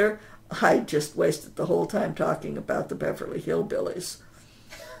on Twitter, I just wasted the whole time talking about the Beverly Hillbillies.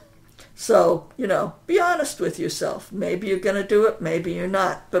 So, be honest with yourself. Maybe you're going to do it, maybe you're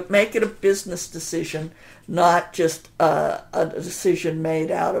not. But make it a business decision, not just a decision made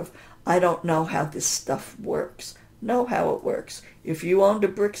out of, I don't know how this stuff works. Know how it works. If you owned a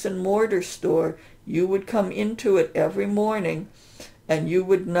bricks and mortar store, you would come into it every morning and you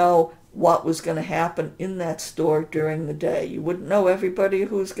would know what was going to happen in that store during the day. You wouldn't know everybody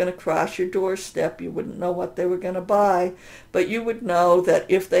who's going to cross your doorstep. You wouldn't know what they were going to buy. But you would know that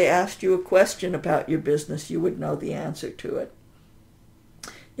if they asked you a question about your business, you would know the answer to it.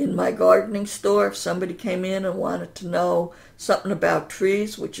 In my gardening store, if somebody came in and wanted to know something about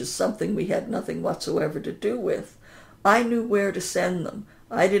trees, which is something we had nothing whatsoever to do with, I knew where to send them.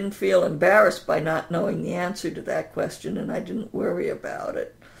 I didn't feel embarrassed by not knowing the answer to that question, and I didn't worry about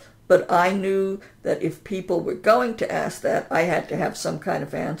it. But I knew that if people were going to ask that, I had to have some kind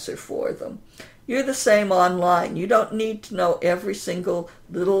of answer for them. You're the same online. You don't need to know every single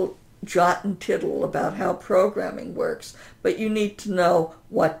little jot and tittle about how programming works, but you need to know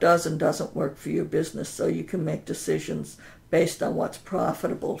what does and doesn't work for your business so you can make decisions based on what's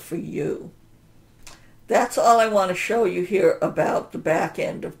profitable for you. That's all I want to show you here about the back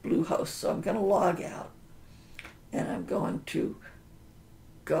end of Bluehost. So I'm going to log out and I'm going to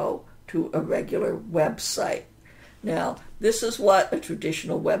go to a regular website. Now, this is what a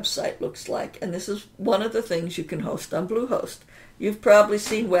traditional website looks like, and this is one of the things you can host on Bluehost. You've probably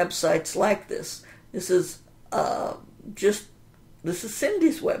seen websites like this. This is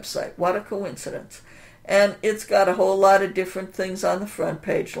Cindy's website. What a coincidence. And it's got a whole lot of different things on the front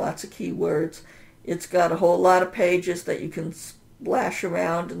page, lots of keywords. It's got a whole lot of pages that you can splash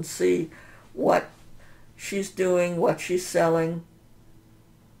around and see what she's doing, what she's selling,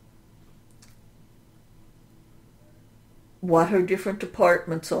 what her different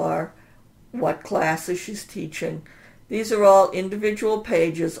departments are, what classes she's teaching. These are all individual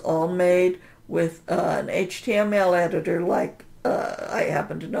pages, all made with an HTML editor like I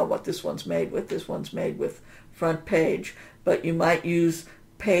happen to know what this one's made with. This one's made with Front Page, but you might use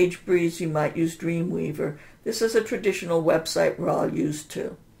PageBreeze, you might use Dreamweaver. This is a traditional website we're all used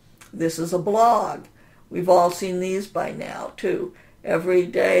to. This is a blog. We've all seen these by now, too. Every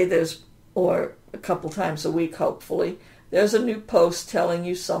day or a couple times a week, hopefully, there's a new post telling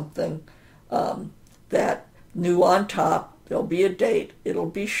you something that new on top, There'll be a date. It'll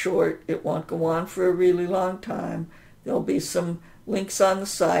be short. It won't go on for a really long time. There'll be some links on the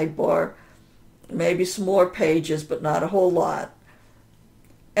sidebar, maybe some more pages, but not a whole lot.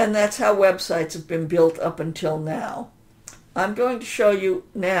 And that's how websites have been built up until now. I'm going to show you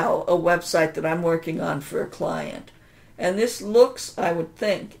now a website that I'm working on for a client. And this looks, I would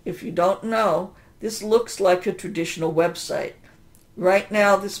think, if you don't know, this looks like a traditional website. Right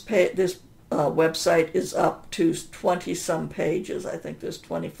now, this website is up to 20-some pages. I think there's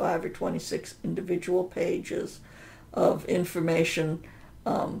 25 or 26 individual pages of information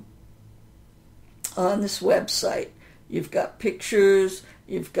on this website. You've got pictures,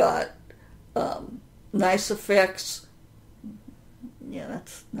 you've got nice effects. Yeah,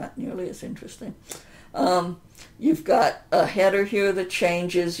 that's not nearly as interesting. You've got a header here that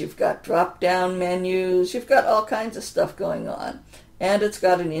changes, you've got drop-down menus, you've got all kinds of stuff going on. And it's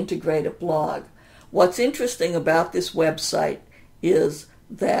got an integrated blog. What's interesting about this website is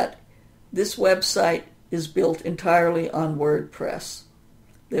that this website is built entirely on WordPress.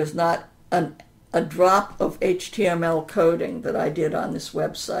 There's not a drop of HTML coding that I did on this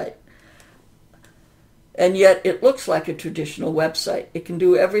website. And yet it looks like a traditional website. It can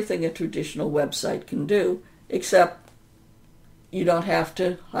do everything a traditional website can do, except you don't have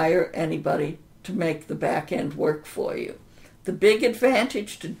to hire anybody to make the back end work for you. The big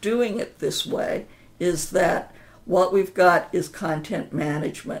advantage to doing it this way is that what we've got is content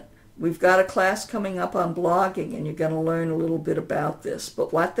management. We've got a class coming up on blogging, and you're going to learn a little bit about this.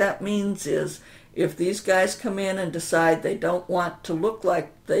 But what that means is if these guys come in and decide they don't want to look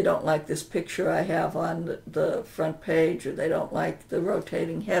like, they don't like this picture I have on the front page, or they don't like the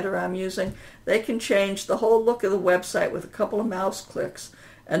rotating header I'm using, they can change the whole look of the website with a couple of mouse clicks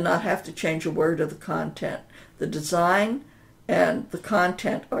and not have to change a word of the content. The design and the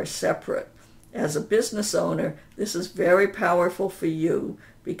content are separate. As a business owner, this is very powerful for you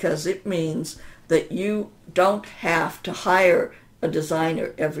because it means that you don't have to hire a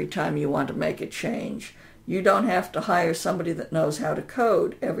designer every time you want to make a change. You don't have to hire somebody that knows how to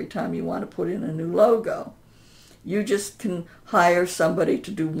code every time you want to put in a new logo. You just can hire somebody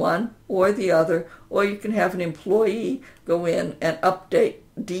to do one or the other, or you can have an employee go in and update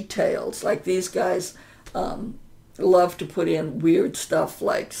details. Like these guys love to put in weird stuff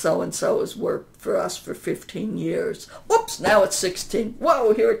like so-and-so has worked for us for 15 years. Whoops, now it's 16.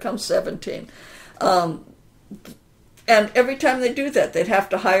 Whoa, here it comes 17. And every time they do that, they'd have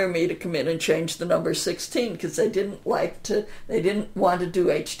to hire me to come in and change the number 16 because they didn't want to do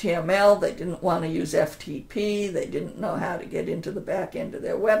HTML, they didn't want to use FTP, they didn't know how to get into the back end of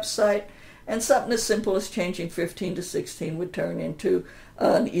their website. And something as simple as changing 15 to 16 would turn into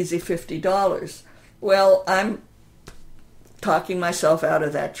an easy $50. Well, I'm talking myself out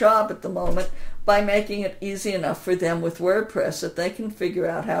of that job at the moment by making it easy enough for them with WordPress that they can figure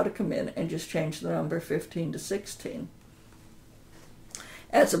out how to come in and just change the number 15 to 16.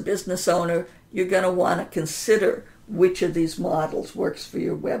 As a business owner, you're going to want to consider which of these models works for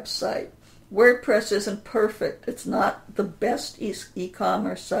your website. WordPress isn't perfect. It's not the best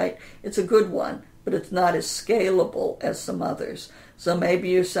e-commerce site. It's a good one, but it's not as scalable as some others. So maybe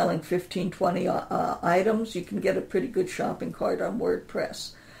you're selling 15, 20 items. You can get a pretty good shopping cart on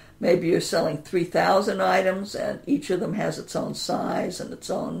WordPress. Maybe you're selling 3,000 items and each of them has its own size and its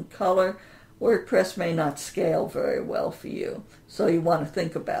own color. WordPress may not scale very well for you, so you want to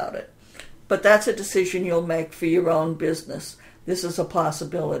think about it. But that's a decision you'll make for your own business. This is a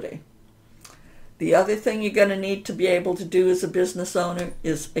possibility. The other thing you're going to need to be able to do as a business owner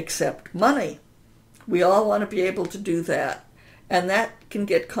is accept money. We all want to be able to do that. And that can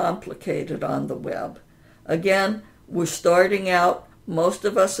get complicated on the web. Again, we're starting out. Most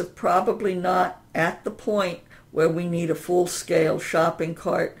of us are probably not at the point where we need a full-scale shopping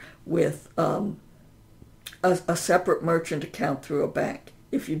cart with a separate merchant account through a bank.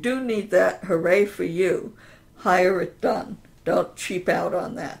 If you do need that, hooray for you. Hire it done. Don't cheap out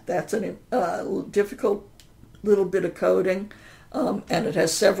on that. That's a difficult little bit of coding, and it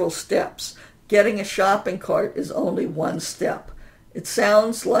has several steps. Getting a shopping cart is only one step. It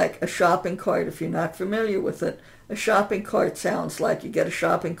sounds like a shopping cart if you're not familiar with it. A shopping cart sounds like you get a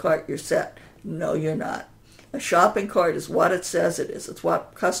shopping cart, you're set. No, you're not. A shopping cart is what it says it is. It's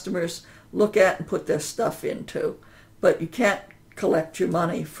what customers look at and put their stuff into. But you can't collect your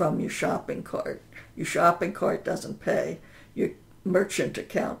money from your shopping cart. Your shopping cart doesn't pay. Your merchant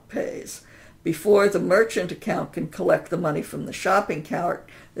account pays. Before the merchant account can collect the money from the shopping cart,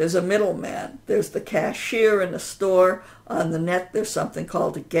 there's a middleman. There's the cashier in the store. On the net, there's something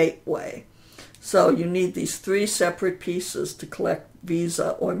called a gateway. So you need these three separate pieces to collect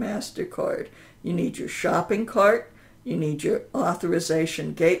Visa or MasterCard. You need your shopping cart, You need your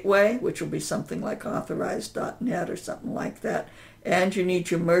authorization gateway, which will be something like authorize.net or something like that. And you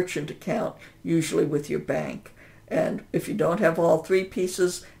need your merchant account, usually with your bank. And if you don't have all three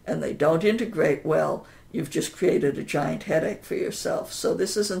pieces and they don't integrate well, you've just created a giant headache for yourself. So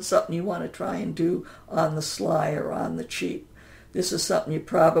this isn't something you want to try and do on the sly or on the cheap. This is something you're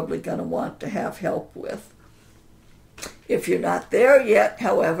probably going to want to have help with. If you're not there yet,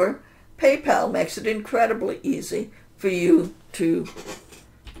 however, PayPal makes it incredibly easy for you to,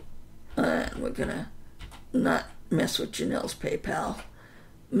 we're going to not mess with Janelle's PayPal,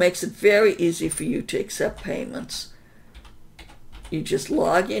 makes it very easy for you to accept payments. You just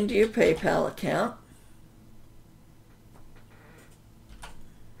log into your PayPal account.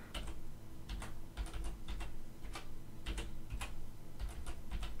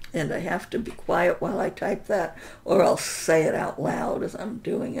 And I have to be quiet while I type that, or I'll say it out loud as I'm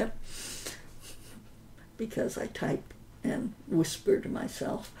doing it, because I type and whisper to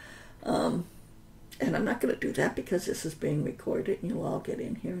myself. And I'm not going to do that because this is being recorded and you'll all get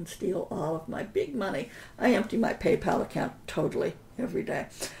in here and steal all of my big money. I empty my PayPal account totally every day.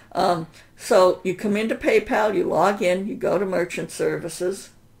 So you come into PayPal, you log in, you go to Merchant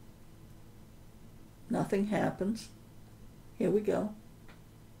Services. Nothing happens. Here we go.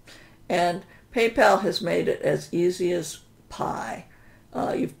 And PayPal has made it as easy as pie.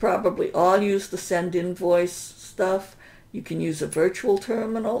 You've probably all used the send invoice stuff. You can use a virtual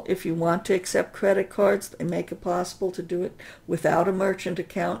terminal if you want to accept credit cards. They make it possible to do it without a merchant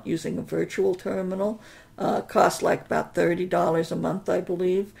account using a virtual terminal. Costs like about $30 a month, I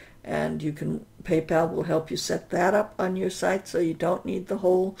believe. And PayPal will help you set that up on your site so you don't need the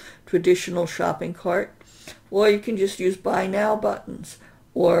whole traditional shopping cart. Or you can just use buy now buttons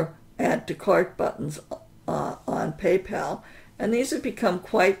or add to cart buttons on PayPal. And these have become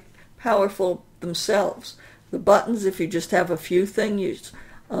quite powerful themselves. The buttons, if you just have a few things,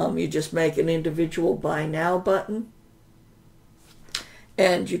 you just make an individual buy now button.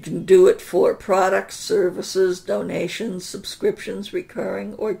 And you can do it for products, services, donations, subscriptions,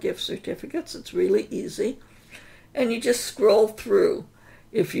 recurring, or gift certificates. It's really easy. And you just scroll through.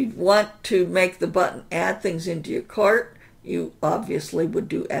 If you want to make the button add things into your cart, you obviously would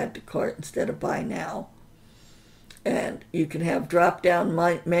do add to cart instead of buy now. And you can have drop-down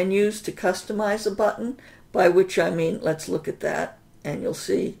menus to customize a button, by which I mean, let's look at that, and you'll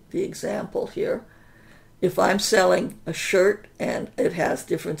see the example here. If I'm selling a shirt and it has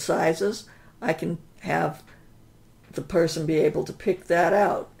different sizes, I can have the person be able to pick that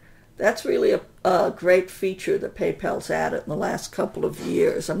out. That's really a great feature that PayPal's added in the last couple of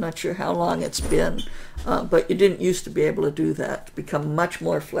years. I'm not sure how long it's been, but you didn't used to be able to do that. It's become much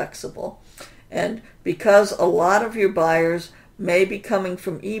more flexible. And because a lot of your buyers may be coming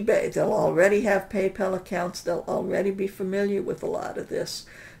from eBay, they'll already have PayPal accounts, they'll already be familiar with a lot of this.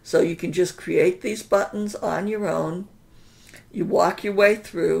 So you can just create these buttons on your own. You walk your way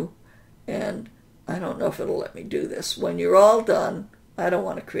through, and I don't know if it'll let me do this. When you're all done, I don't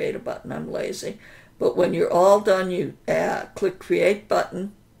want to create a button, I'm lazy. But when you're all done, you click Create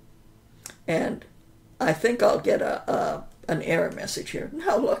Button, and I think I'll get an error message here.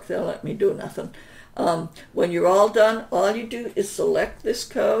 Now look, they'll let me do nothing. When you're all done, all you do is select this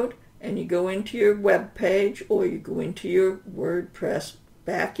code, and you go into your web page, or you go into your WordPress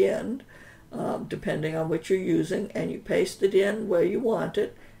backend, depending on what you're using, and you paste it in where you want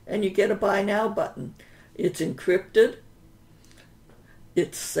it, and you get a Buy Now button. It's encrypted,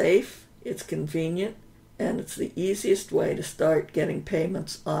 it's safe, it's convenient, and it's the easiest way to start getting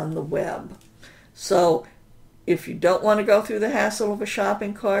payments on the web. So if you don't want to go through the hassle of a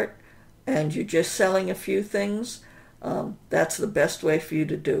shopping cart and you're just selling a few things, that's the best way for you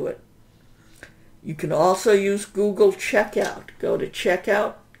to do it. You can also use Google Checkout. Go to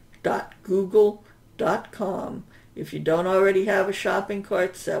checkout.google.com. If you don't already have a shopping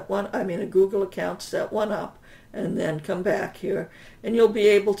cart, a Google account, set one up, and then come back here. And you'll be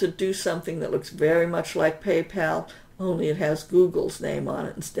able to do something that looks very much like PayPal, only it has Google's name on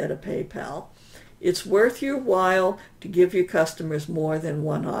it instead of PayPal. It's worth your while to give your customers more than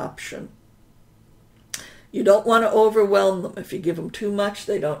one option. You don't want to overwhelm them. If you give them too much,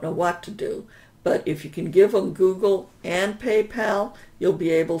 they don't know what to do. But if you can give them Google and PayPal, you'll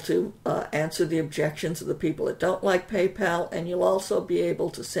be able to answer the objections of the people that don't like PayPal, and you'll also be able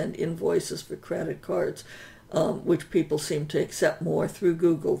to send invoices for credit cards, which people seem to accept more through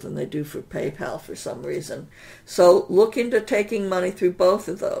Google than they do for PayPal for some reason. So look into taking money through both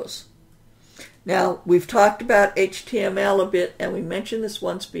of those. Now, we've talked about HTML a bit, and we mentioned this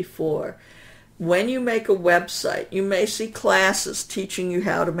once before. When you make a website, you may see classes teaching you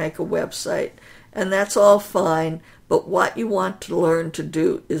how to make a website, and that's all fine, But what you want to learn to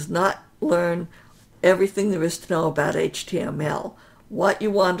do is not learn everything there is to know about HTML. What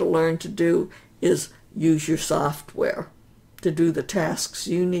you want to learn to do is use your software to do the tasks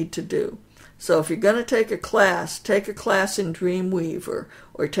you need to do. So if you're going to take a class in Dreamweaver,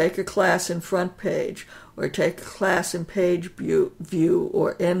 or take a class in FrontPage, or take a class in PageView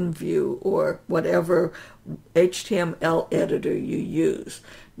or EnView, or whatever HTML editor you use.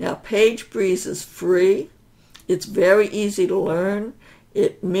 Now, PageBreeze is free. It's very easy to learn.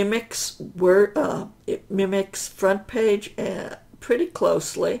 It mimics FrontPage pretty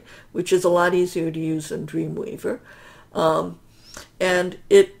closely, which is a lot easier to use than Dreamweaver. And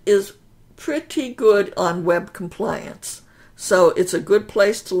it is pretty good on web compliance. So it's a good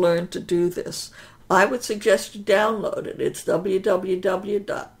place to learn to do this. I would suggest you download it. It's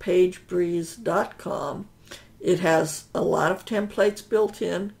www.pagebreeze.com. It has a lot of templates built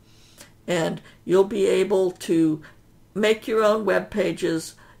in, and you'll be able to make your own web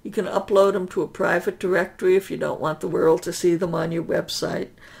pages. You can upload them to a private directory if you don't want the world to see them on your website.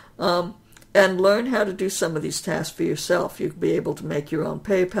 And learn how to do some of these tasks for yourself. You'll be able to make your own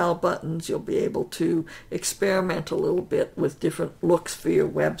PayPal buttons. You'll be able to experiment a little bit with different looks for your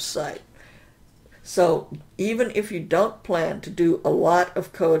website. So even if you don't plan to do a lot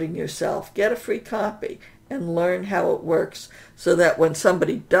of coding yourself, get a free copy and learn how it works, so that when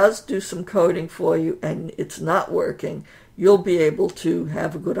somebody does do some coding for you and it's not working, you'll be able to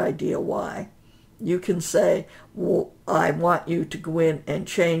have a good idea why. You can say, well, I want you to go in and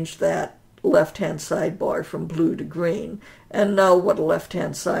change that left-hand sidebar from blue to green, and know what a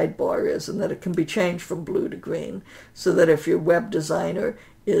left-hand sidebar is, and that it can be changed from blue to green, so that if your web designer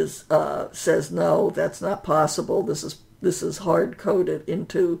says, no, that's not possible, this is hard-coded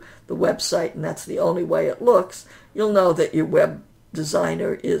into the website and that's the only way it looks, you'll know that your web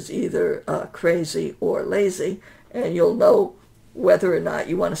designer is either crazy or lazy, and you'll know whether or not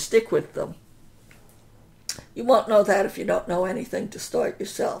you want to stick with them. You won't know that if you don't know anything to start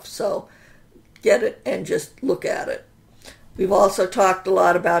yourself, so get it and just look at it. We've also talked a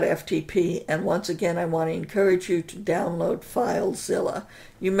lot about FTP, and once again I want to encourage you to download FileZilla.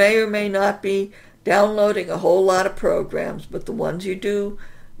 You may or may not be downloading a whole lot of programs, but the ones you do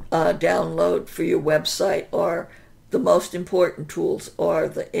download for your website are the most important tools, are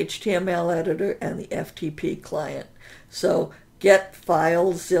the HTML editor and the FTP client. So get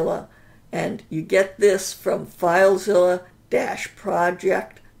FileZilla, and you get this from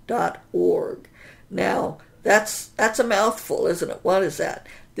FileZilla-project.org. Now, that's a mouthful, isn't it? What is that?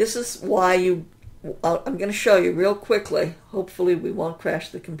 This is why I'm going to show you real quickly, hopefully we won't crash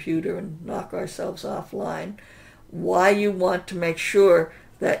the computer and knock ourselves offline, why you want to make sure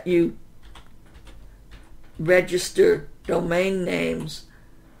that you register domain names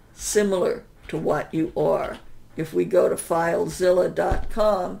similar to what you are. If we go to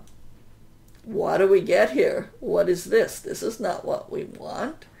FileZilla.com, what do we get here? What is this? This is not what we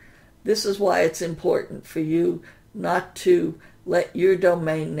want. This is why it's important for you not to let your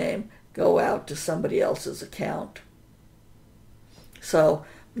domain name go out to somebody else's account. So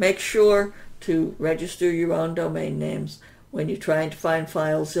make sure to register your own domain names. When you're trying to find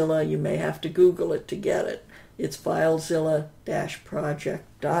FileZilla, you may have to Google it to get it. It's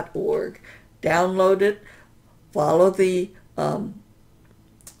FileZilla-project.org. Download it. Follow the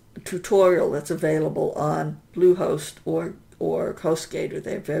tutorial that's available on Bluehost or HostGator.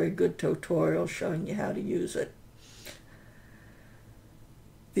 They're very good tutorials showing you how to use it.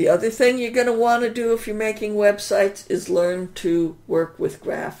 The other thing you're going to want to do if you're making websites is learn to work with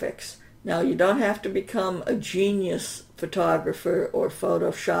graphics. Now, you don't have to become a genius photographer or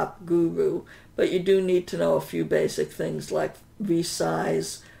Photoshop guru, but you do need to know a few basic things like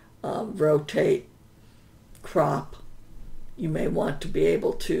resize, rotate, crop. You may want to be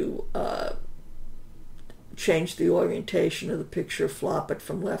able to change the orientation of the picture, flop it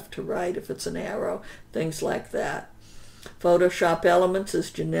from left to right if it's an arrow, things like that. Photoshop Elements,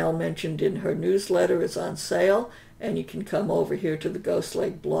 as Janelle mentioned in her newsletter, is on sale, and you can come over here to the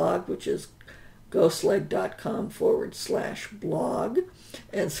Ghostleg blog, which is ghostleg.com/blog,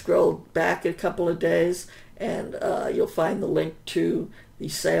 and scroll back a couple of days, and you'll find the link to the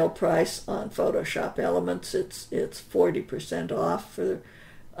sale price on Photoshop Elements. It's 40% off for,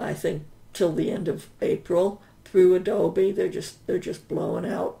 I think, till the end of April through Adobe. They're just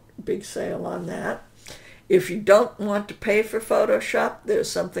blowing out a big sale on that. If you don't want to pay for Photoshop, there's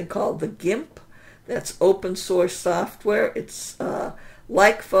something called the GIMP. That's open source software. It's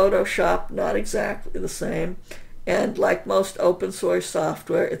like Photoshop, not exactly the same. And like most open source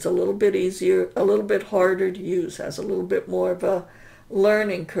software, it's a little bit easier, a little bit harder to use, has a little bit more of a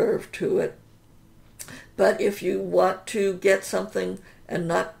learning curve to it. But if you want to get something and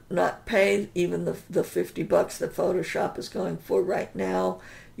not pay even the $50 that Photoshop is going for right now,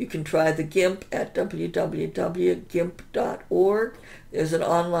 you can try the GIMP at www.gimp.org. There's an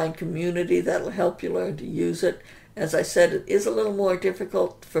online community that'll help you learn to use it. As I said, it is a little more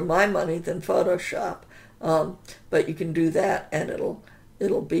difficult for my money than Photoshop, but you can do that, and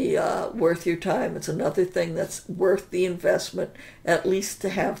it'll be worth your time. It's another thing that's worth the investment, at least to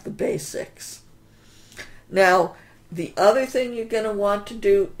have the basics. Now, the other thing you're going to want to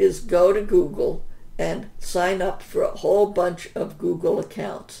do is go to Google and sign up for a whole bunch of Google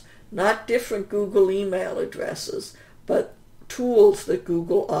accounts. Not different Google email addresses, but tools that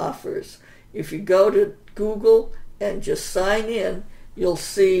Google offers. If you go to Google and just sign in, you'll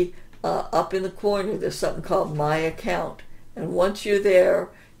see up in the corner there's something called My Account. And once you're there,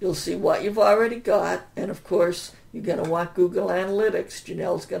 you'll see what you've already got. And of course, you're going to want Google Analytics.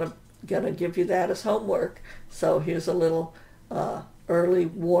 Janelle's going to give you that as homework. So here's a little early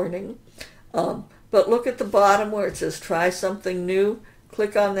warning. But look at the bottom where it says try something new.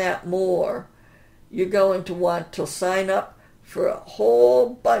 Click on that more. You're going to want to sign up for a whole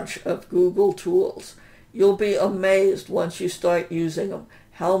bunch of Google tools. You'll be amazed once you start using them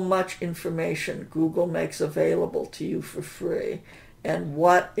how much information Google makes available to you for free, and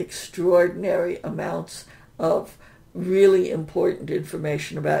what extraordinary amounts of really important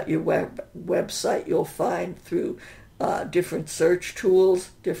information about your website you'll find through different search tools,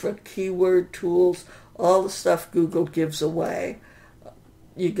 different keyword tools, all the stuff Google gives away.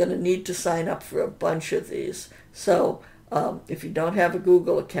 You're going to need to sign up for a bunch of these. So if you don't have a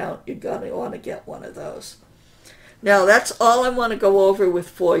Google account, you're going to want to get one of those. Now, that's all I want to go over with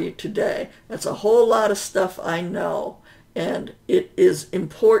for you today. That's a whole lot of stuff, I know. And it is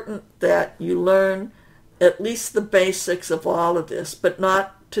important that you learn at least the basics of all of this, but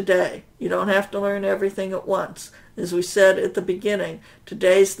not today. You don't have to learn everything at once. As we said at the beginning,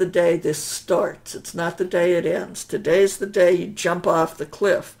 today's the day this starts. It's not the day it ends. Today's the day you jump off the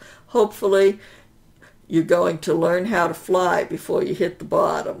cliff. Hopefully, you're going to learn how to fly before you hit the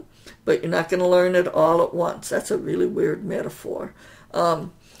bottom, but you're not going to learn it all at once. That's a really weird metaphor.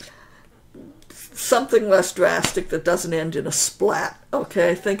 Something less drastic that doesn't end in a splat,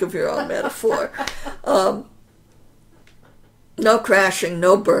 okay? Think of your own metaphor. No crashing,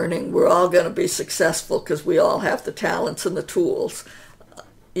 no burning. We're all going to be successful because we all have the talents and the tools.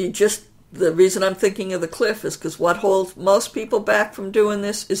 The reason I'm thinking of the cliff is because what holds most people back from doing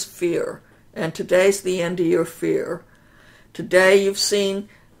this is fear. And today's the end of your fear. Today you've seen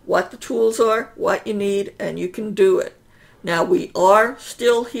what the tools are, what you need, and you can do it. Now, we are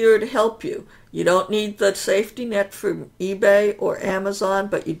still here to help you. You don't need the safety net from eBay or Amazon,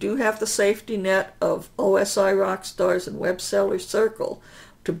 but you do have the safety net of OSI Rockstars and Web Seller Circle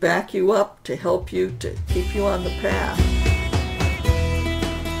to back you up, to help you, to keep you on the path.